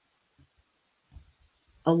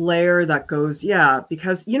a layer that goes, yeah,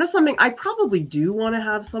 because you know something, I probably do want to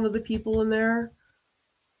have some of the people in there,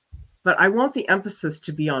 but I want the emphasis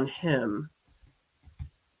to be on him.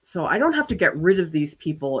 So I don't have to get rid of these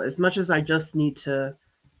people as much as I just need to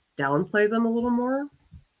downplay them a little more.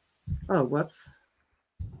 Oh, whoops.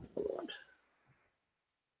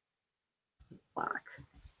 Black.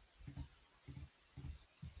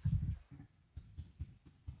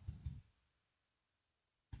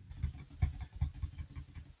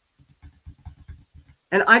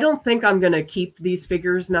 And I don't think I'm going to keep these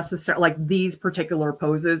figures necessarily, like these particular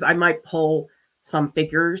poses. I might pull some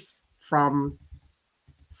figures from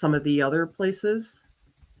some of the other places.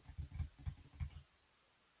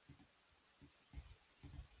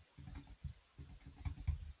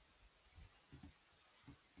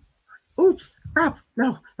 Oops, crap.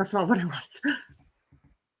 No, that's not what I wanted.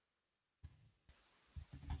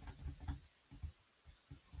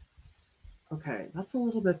 Okay, that's a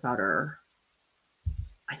little bit better.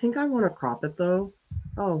 I think I want to crop it though.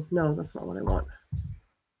 Oh, no, that's not what I want.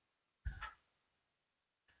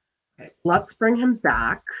 Okay, let's bring him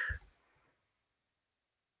back.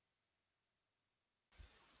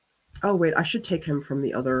 Oh, wait, I should take him from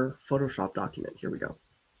the other Photoshop document. Here we go.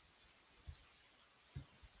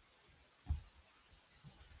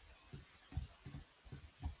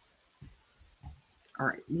 All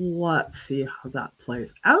right, let's see how that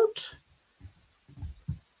plays out.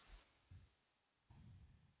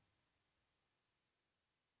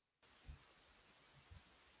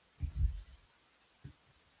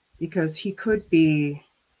 Because he could be...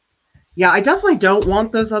 Yeah, I definitely don't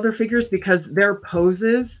want those other figures because their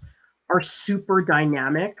poses are super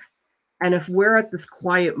dynamic. And if we're at this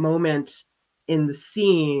quiet moment in the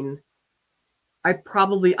scene, I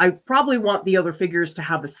probably want the other figures to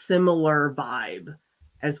have a similar vibe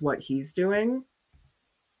as what he's doing.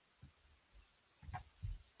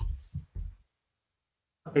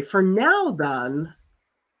 Okay, for now then...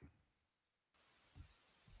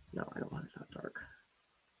 No, I don't want it that dark.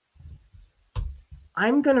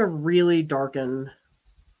 I'm going to really darken...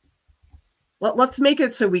 Let's make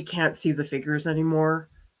it so we can't see the figures anymore.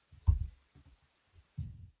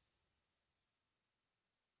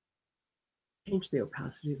 Change the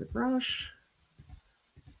opacity of the brush.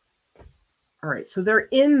 All right, so they're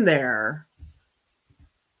in there.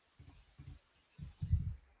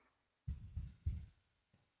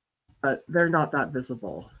 But they're not that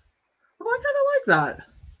visible. Oh, I kind of like that.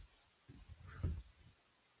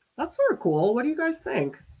 That's sort of cool. What do you guys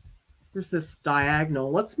think? There's this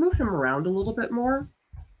diagonal. Let's move him around a little bit more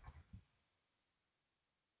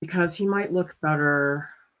because he might look better.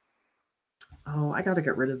 Oh, I got to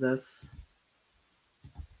get rid of this.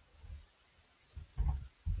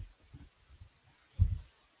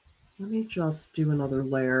 Let me just do another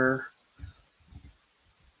layer.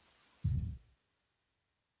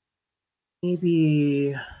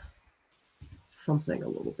 Maybe something a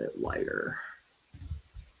little bit lighter.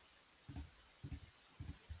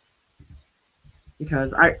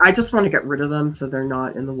 Because I just want to get rid of them so they're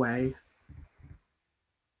not in the way.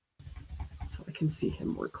 So I can see him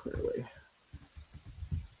more clearly.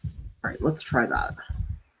 All right, let's try that.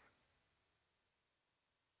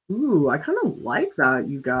 Ooh, I kind of like that,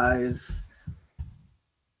 you guys.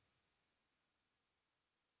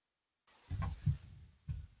 I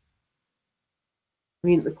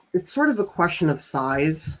mean, it's sort of a question of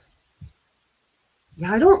size.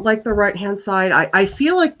 Yeah, I don't like the right-hand side. I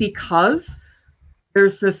feel like because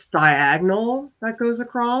there's this diagonal that goes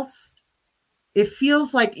across, it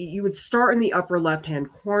feels like you would start in the upper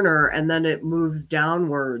left-hand corner and then it moves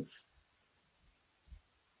downwards.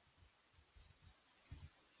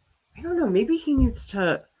 I don't know. Maybe he needs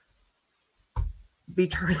to be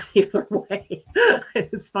turned the other way.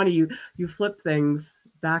 It's funny. You flip things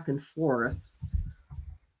back and forth.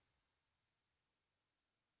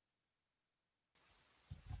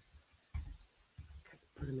 Okay,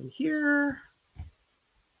 put him in here.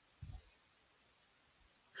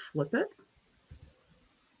 Flip it.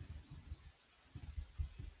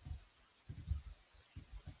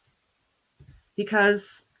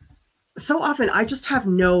 Because so often I just have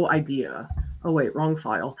no idea. Oh, wait, wrong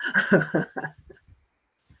file. No,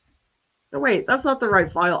 wait, that's not the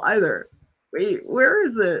right file either. Wait, where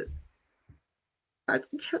is it? I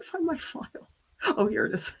can't find my file. Oh, here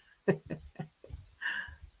it is.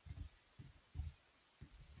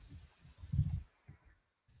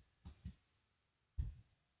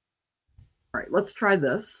 All right, let's try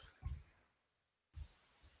this.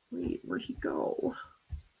 Wait, where'd he go?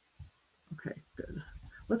 Okay, good.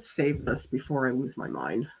 Let's save this before I lose my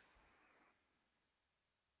mind.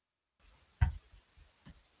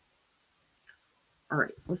 All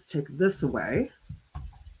right, let's take this away.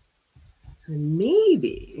 And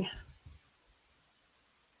maybe.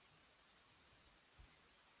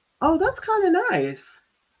 Oh, that's kind of nice.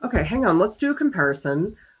 Okay, hang on. Let's do a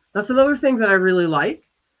comparison. That's another thing that I really like.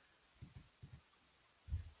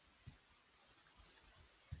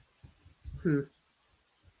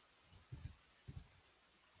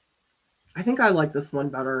 I think I like this one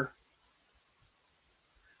better.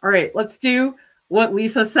 All right, let's do what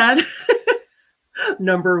Lisa said.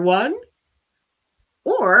 Number 1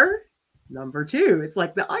 or number 2. It's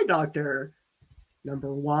like the eye doctor.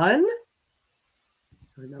 Number 1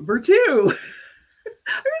 or number 2.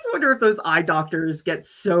 I just wonder if those eye doctors get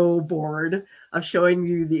so bored of showing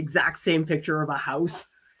you the exact same picture of a house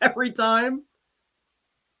every time.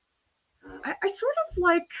 I sort of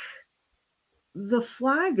like the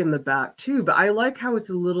flag in the back too, but I like how it's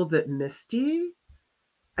a little bit misty.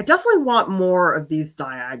 I definitely want more of these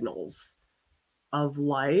diagonals of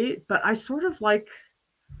light, but I sort of like,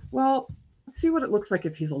 well, let's see what it looks like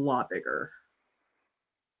if he's a lot bigger.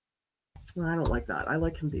 Well, I don't like that. I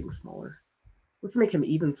like him being smaller. Let's make him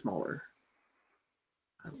even smaller.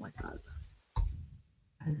 I don't like that.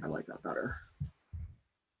 I think I like that better.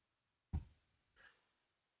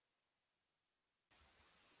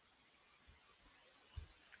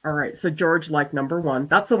 All right, so George liked number 1.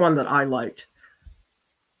 That's the one that I liked.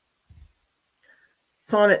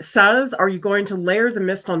 Sonnet says, are you going to layer the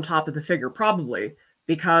mist on top of the figure? Probably,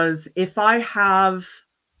 because if I have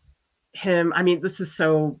him, I mean, this is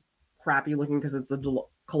so crappy looking because it's a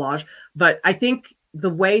collage, but I think the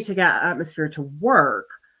way to get atmosphere to work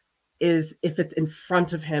is if it's in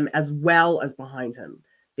front of him as well as behind him,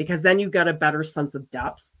 because then you get a better sense of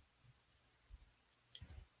depth.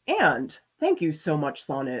 And thank you so much,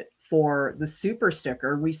 Sonnet, for the super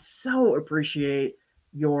sticker. We so appreciate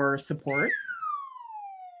your support.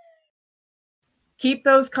 Keep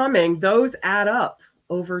those coming. Those add up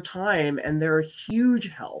over time, and they're a huge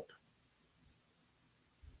help.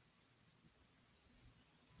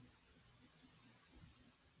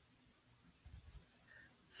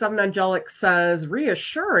 Seven Angelic says,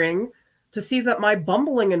 reassuring to see that my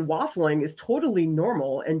bumbling and waffling is totally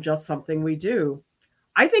normal and just something we do.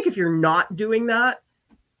 I think if you're not doing that,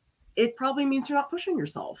 it probably means you're not pushing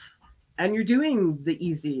yourself and you're doing the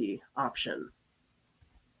easy option.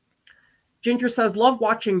 Ginger says, love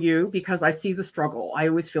watching you because I see the struggle. I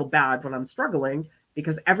always feel bad when I'm struggling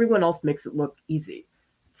because everyone else makes it look easy.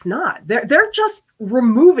 It's not. They're just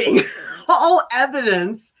removing all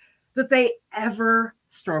evidence that they ever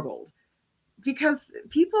struggled because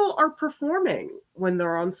people are performing when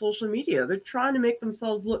they're on social media. They're trying to make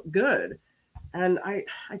themselves look good. And I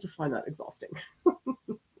just find that exhausting.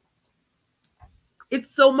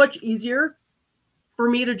 It's so much easier for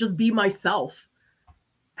me to just be myself.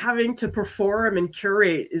 Having to perform and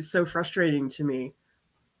curate is so frustrating to me.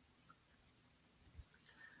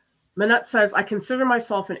 Manette says, I consider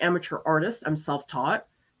myself an amateur artist. I'm self-taught.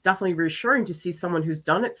 Definitely reassuring to see someone who's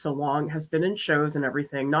done it so long, has been in shows and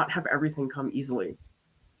everything, not have everything come easily.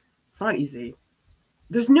 It's not easy.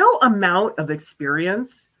 There's no amount of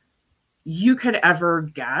experience you could ever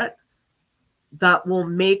get that will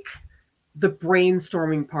make the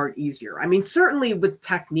brainstorming part easier. I mean, certainly with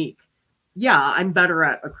technique. Yeah, I'm better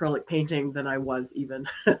at acrylic painting than I was even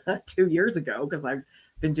 2 years ago because I've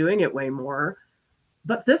been doing it way more.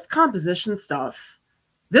 But this composition stuff,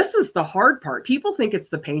 this is the hard part. People think it's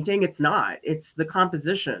the painting. It's not. It's the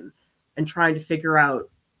composition and trying to figure out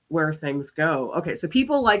where things go. Okay, so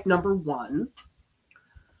people like number one.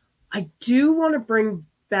 I do want to bring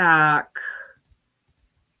back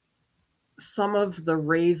some of the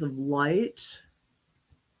rays of light.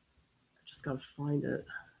 I just got to find it.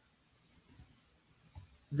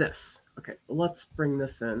 This. Okay, let's bring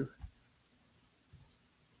this in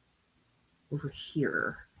over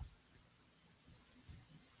here.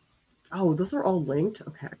 Oh, those are all linked?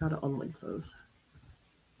 Okay, I gotta unlink those.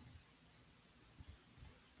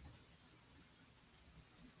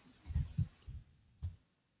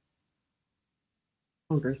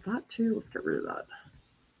 Oh, there's that too. Let's get rid of that.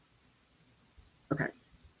 Okay.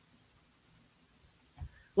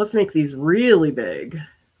 Let's make these really big.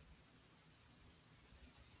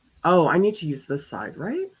 Oh, I need to use this side,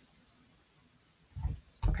 right?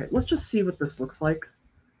 Okay, let's just see what this looks like.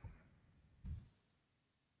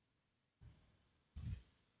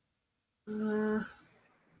 Make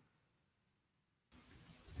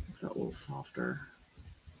that a little softer.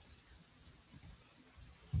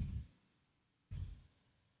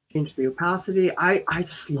 Change the opacity. I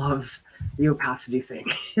just love the opacity thing.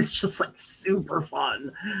 It's just like super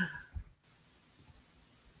fun.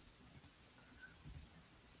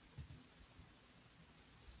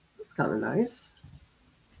 It's kind of nice.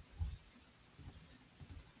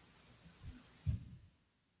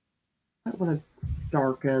 I want to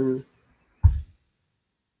darken.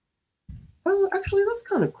 Oh, actually, that's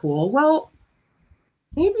kind of cool. Well,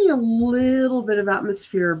 maybe a little bit of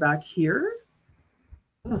atmosphere back here.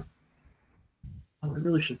 Oh, I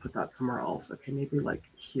really should put that somewhere else. Okay, maybe like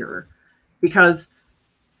here. Because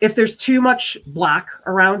if there's too much black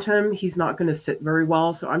around him, he's not going to sit very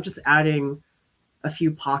well. So I'm just adding a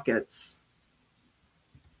few pockets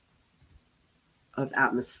of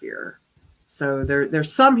atmosphere. So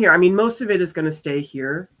there's some here. I mean, most of it is going to stay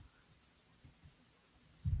here.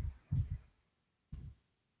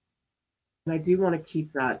 And I do want to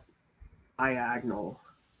keep that diagonal.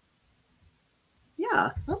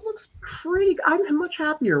 Yeah, that looks pretty good. I'm much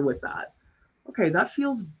happier with that. Okay, that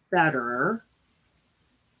feels better.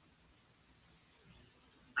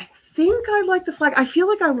 I think I like the flag. I feel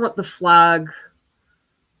like I want the flag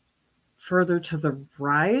further to the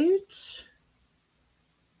right.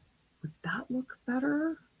 Would that look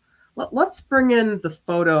better? Let's bring in the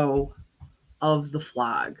photo of the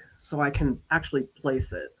flag so I can actually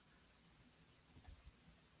place it.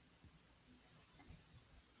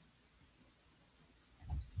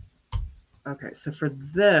 Okay, so for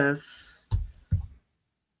this,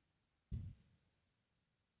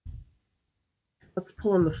 let's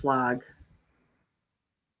pull in the flag.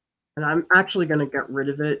 And I'm actually going to get rid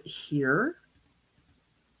of it here.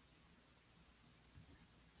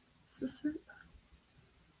 Is this it?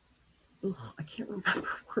 Ugh, I can't remember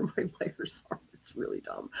where my layers are. It's really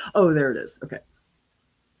dumb. Oh, there it is. Okay.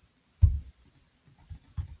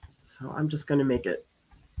 So I'm just going to make it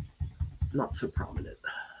not so prominent.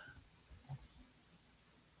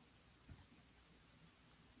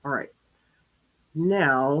 All right.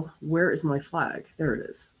 Now, where is my flag? There it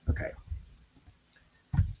is. Okay.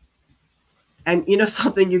 And you know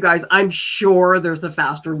something, you guys, I'm sure there's a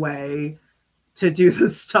faster way to do the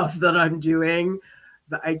stuff that I'm doing,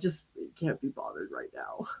 but I just can't be bothered right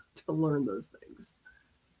now to learn those things.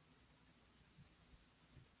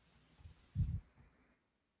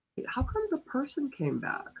 How come the person came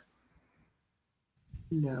back?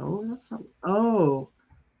 No, that's not. Oh,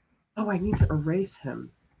 Oh, I need to erase him.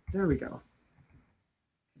 There we go.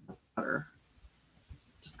 Better.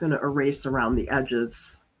 Just going to erase around the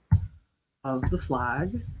edges of the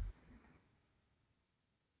flag.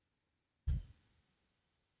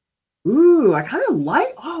 Ooh, I kind of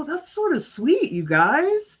like, oh, that's sort of sweet, you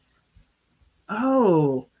guys.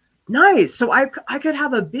 Oh, nice. So I could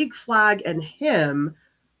have a big flag and him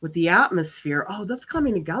with the atmosphere. Oh, that's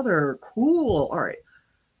coming together. Cool. All right.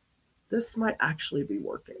 This might actually be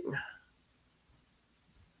working.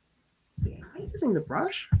 Am I using the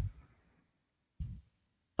brush?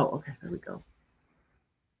 Oh, okay. There we go.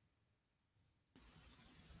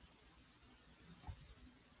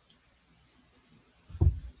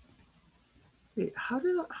 Wait, how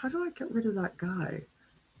do I get rid of that guy?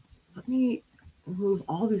 Let me remove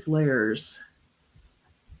all these layers.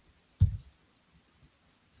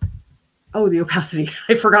 Oh, the opacity.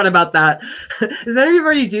 I forgot about that. Does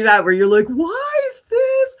anybody do that where you're like, why is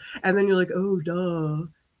this? And then you're like, oh, duh.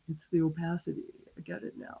 It's the opacity. I get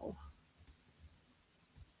it now.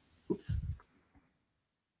 Oops.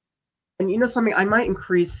 And you know something? I might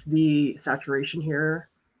increase the saturation here.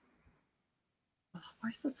 Oh, why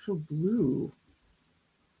is that so blue?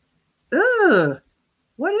 Ugh.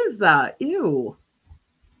 What is that? Ew.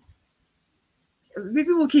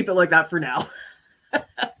 Maybe we'll keep it like that for now.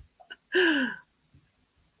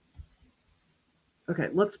 Okay,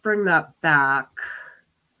 let's bring that back.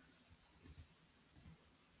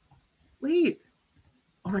 Wait.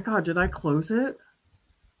 Oh my god, did I close it?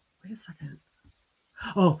 Wait a second.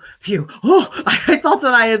 Oh, phew. Oh, I thought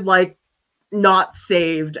that I had like not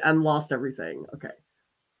saved and lost everything. Okay.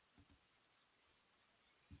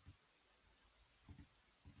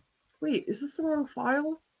 Wait, is this the wrong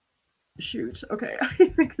file? Shoot. Okay, I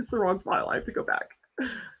think it's the wrong file. I have to go back. Is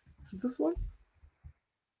it this one?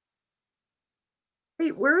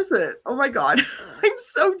 Wait, where is it? Oh my god. I'm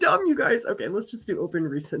so dumb, you guys. Okay, let's just do open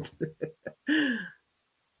recent. It's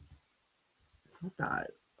not that.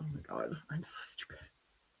 Oh my god, I'm so stupid.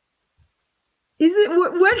 Is it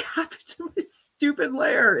what happened to my stupid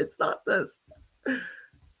layer? It's not this.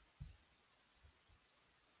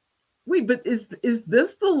 Wait, but is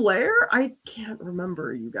this the layer? I can't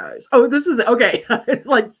remember, you guys. Oh, this is okay. It's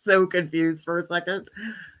like so confused for a second.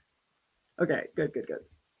 Okay, good.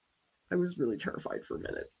 I was really terrified for a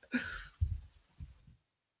minute.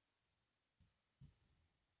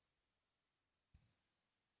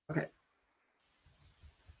 Okay.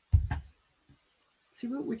 See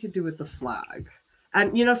what we could do with the flag.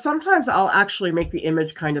 And you know, sometimes I'll actually make the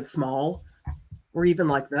image kind of small, or even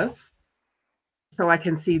like this, so I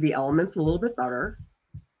can see the elements a little bit better.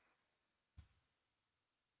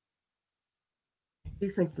 I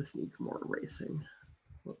do think this needs more erasing.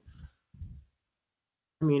 Whoops.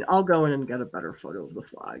 I mean, I'll go in and get a better photo of the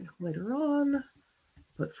flag later on,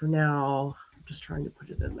 but for now, I'm just trying to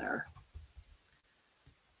put it in there.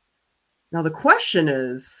 Now the question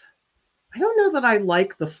is, I don't know that I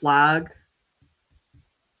like the flag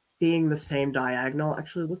being the same diagonal.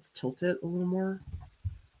 Actually, let's tilt it a little more.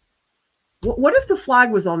 What if the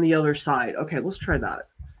flag was on the other side? Okay, let's try that.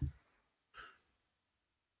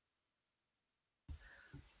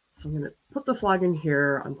 So I'm going to put the flag in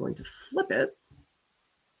here. I'm going to flip it.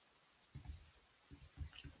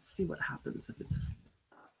 Let's see what happens if it's...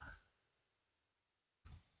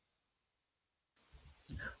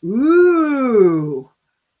 Ooh!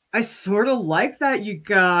 I sort of like that, you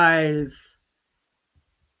guys.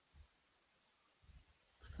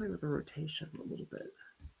 Let's play with the rotation a little bit.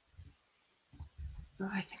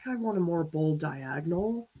 I think I want a more bold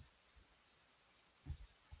diagonal.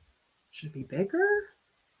 Should it be bigger?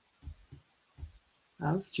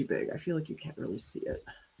 Oh, that's too big. I feel like you can't really see it.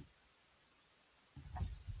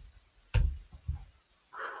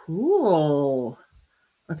 Cool.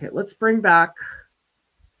 Okay, let's bring back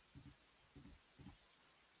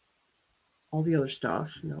all the other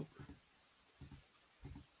stuff. Nope.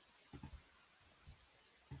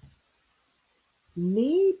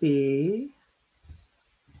 Maybe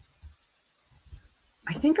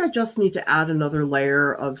I think I just need to add another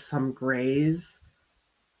layer of some grays.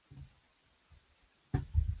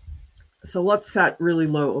 So let's set really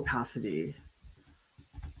low opacity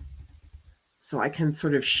so I can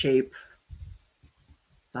sort of shape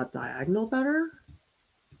that diagonal better.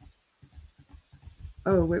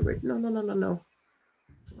 Oh, wait. No.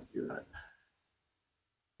 Let's not do that.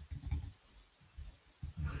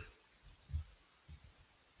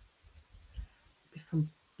 Maybe some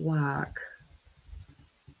black.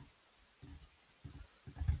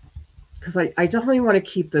 Because I definitely want to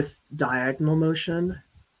keep this diagonal motion.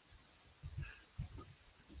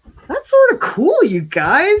 That's sort of cool, you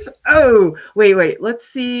guys. Oh, wait. Let's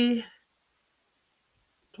see.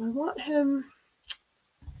 Do I want him?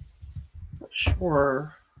 Not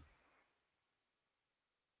sure.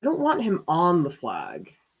 I don't want him on the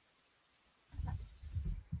flag.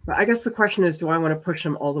 But I guess the question is, do I want to push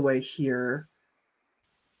him all the way here?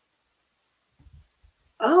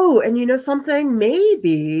 Oh, and you know something?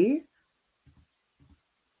 Maybe.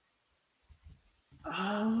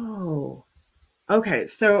 Oh. Okay,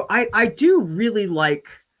 so I do really like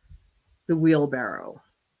the wheelbarrow.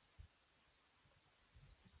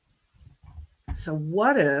 So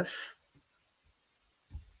what if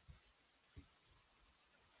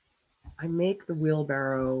I make the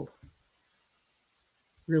wheelbarrow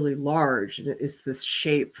really large and it's this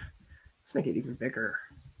shape? Let's make it even bigger.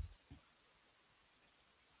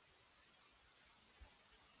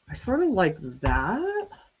 I sort of like that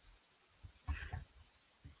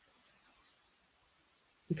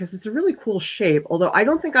because it's a really cool shape, although I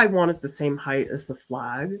don't think I want it the same height as the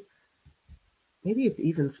flag. Maybe it's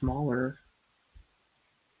even smaller.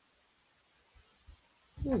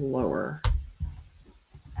 A little lower.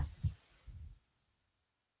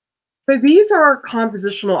 So these are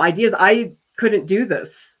compositional ideas. I couldn't do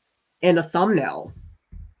this in a thumbnail.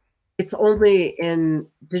 It's only in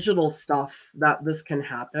digital stuff that this can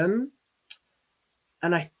happen.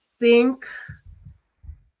 And I think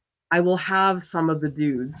I will have some of the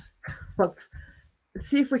dudes. Let's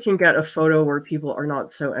see if we can get a photo where people are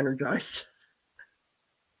not so energized.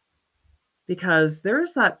 Because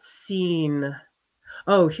there's that scene.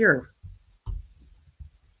 Oh, here.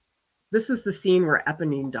 This is the scene where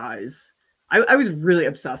Eponine dies. I was really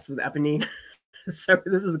obsessed with Eponine. So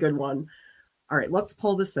this is a good one. All right, let's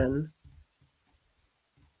pull this in.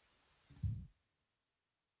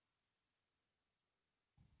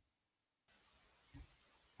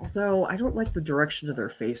 Although I don't like the direction of their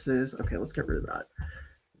faces. Okay, let's get rid of that.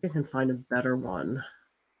 I can find a better one.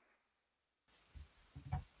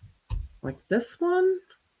 Like this one?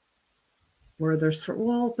 Where they're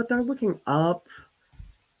well, but they're looking up.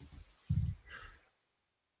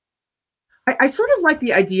 I sort of like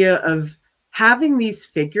the idea of having these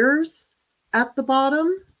figures at the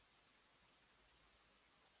bottom.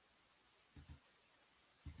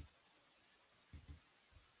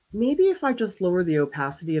 Maybe if I just lower the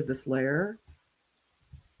opacity of this layer,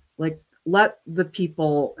 like let the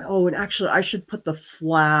people. Oh, and actually, I should put the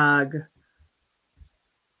flag.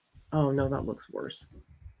 Oh no, that looks worse.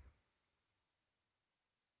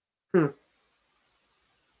 I'm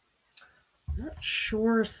not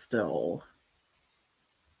sure still.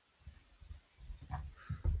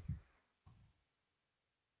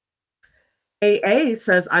 AA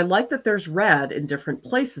says, I like that there's red in different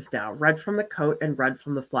places now, red from the coat and red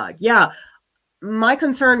from the flag. Yeah, my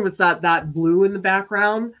concern was that that blue in the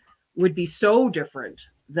background would be so different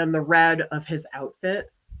than the red of his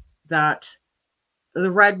outfit that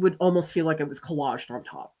the red would almost feel like it was collaged on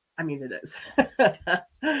top. I mean, it is.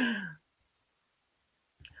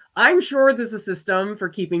 I'm sure there's a system for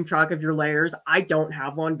keeping track of your layers. I don't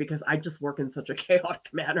have one because I just work in such a chaotic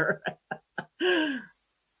manner.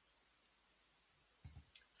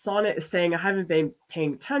 Sonnet is saying, I haven't been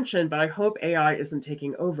paying attention, but I hope AI isn't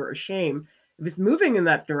taking over. A shame. If it's moving in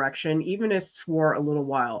that direction, even if it's for a little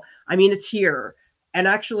while. I mean, it's here. And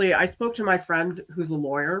actually, I spoke to my friend who's a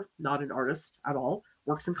lawyer, not an artist at all,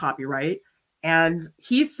 works in copyright. And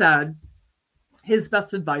he said his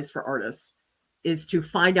best advice for artists is to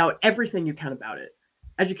find out everything you can about it,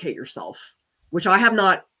 educate yourself, which I have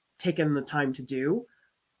not taken the time to do.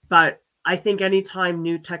 But I think anytime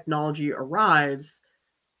new technology arrives,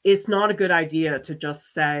 it's not a good idea to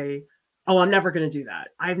just say, oh, I'm never going to do that.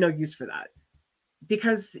 I have no use for that.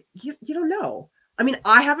 Because you don't know. I mean,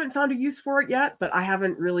 I haven't found a use for it yet, but I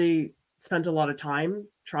haven't really spent a lot of time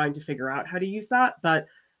trying to figure out how to use that. But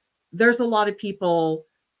there's a lot of people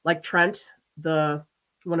like Trent, the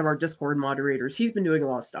one of our Discord moderators. He's been doing a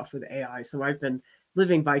lot of stuff with AI, so I've been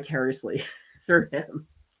living vicariously through him.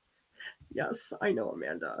 Yes, I know,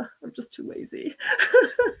 Amanda. I'm just too lazy.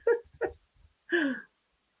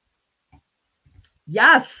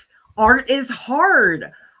 Yes, art is hard.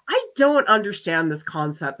 I don't understand this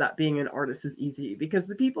concept that being an artist is easy because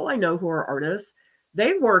the people I know who are artists,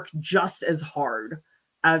 they work just as hard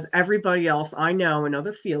as everybody else I know in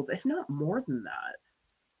other fields, if not more than that.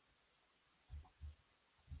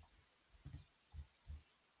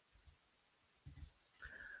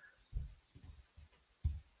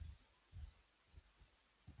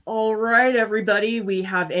 All right, everybody. We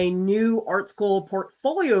have a new art school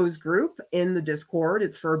portfolios group in the Discord.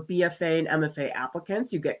 It's for BFA and MFA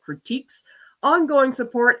applicants. You get critiques, ongoing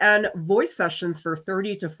support, and voice sessions for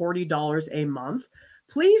 $30 to $40 a month.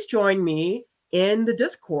 Please join me in the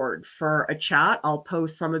Discord for a chat. I'll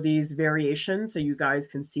post some of these variations so you guys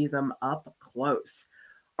can see them up close.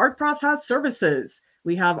 ArtProf has services.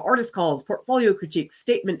 We have artist calls, portfolio critiques,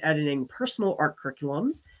 statement editing, personal art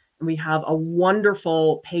curriculums, and we have a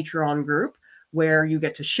wonderful Patreon group where you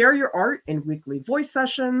get to share your art in weekly voice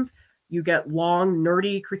sessions. You get long,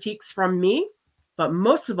 nerdy critiques from me, but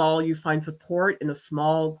most of all, you find support in a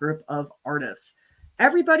small group of artists.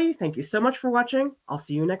 Everybody, thank you so much for watching. I'll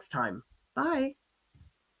see you next time. Bye.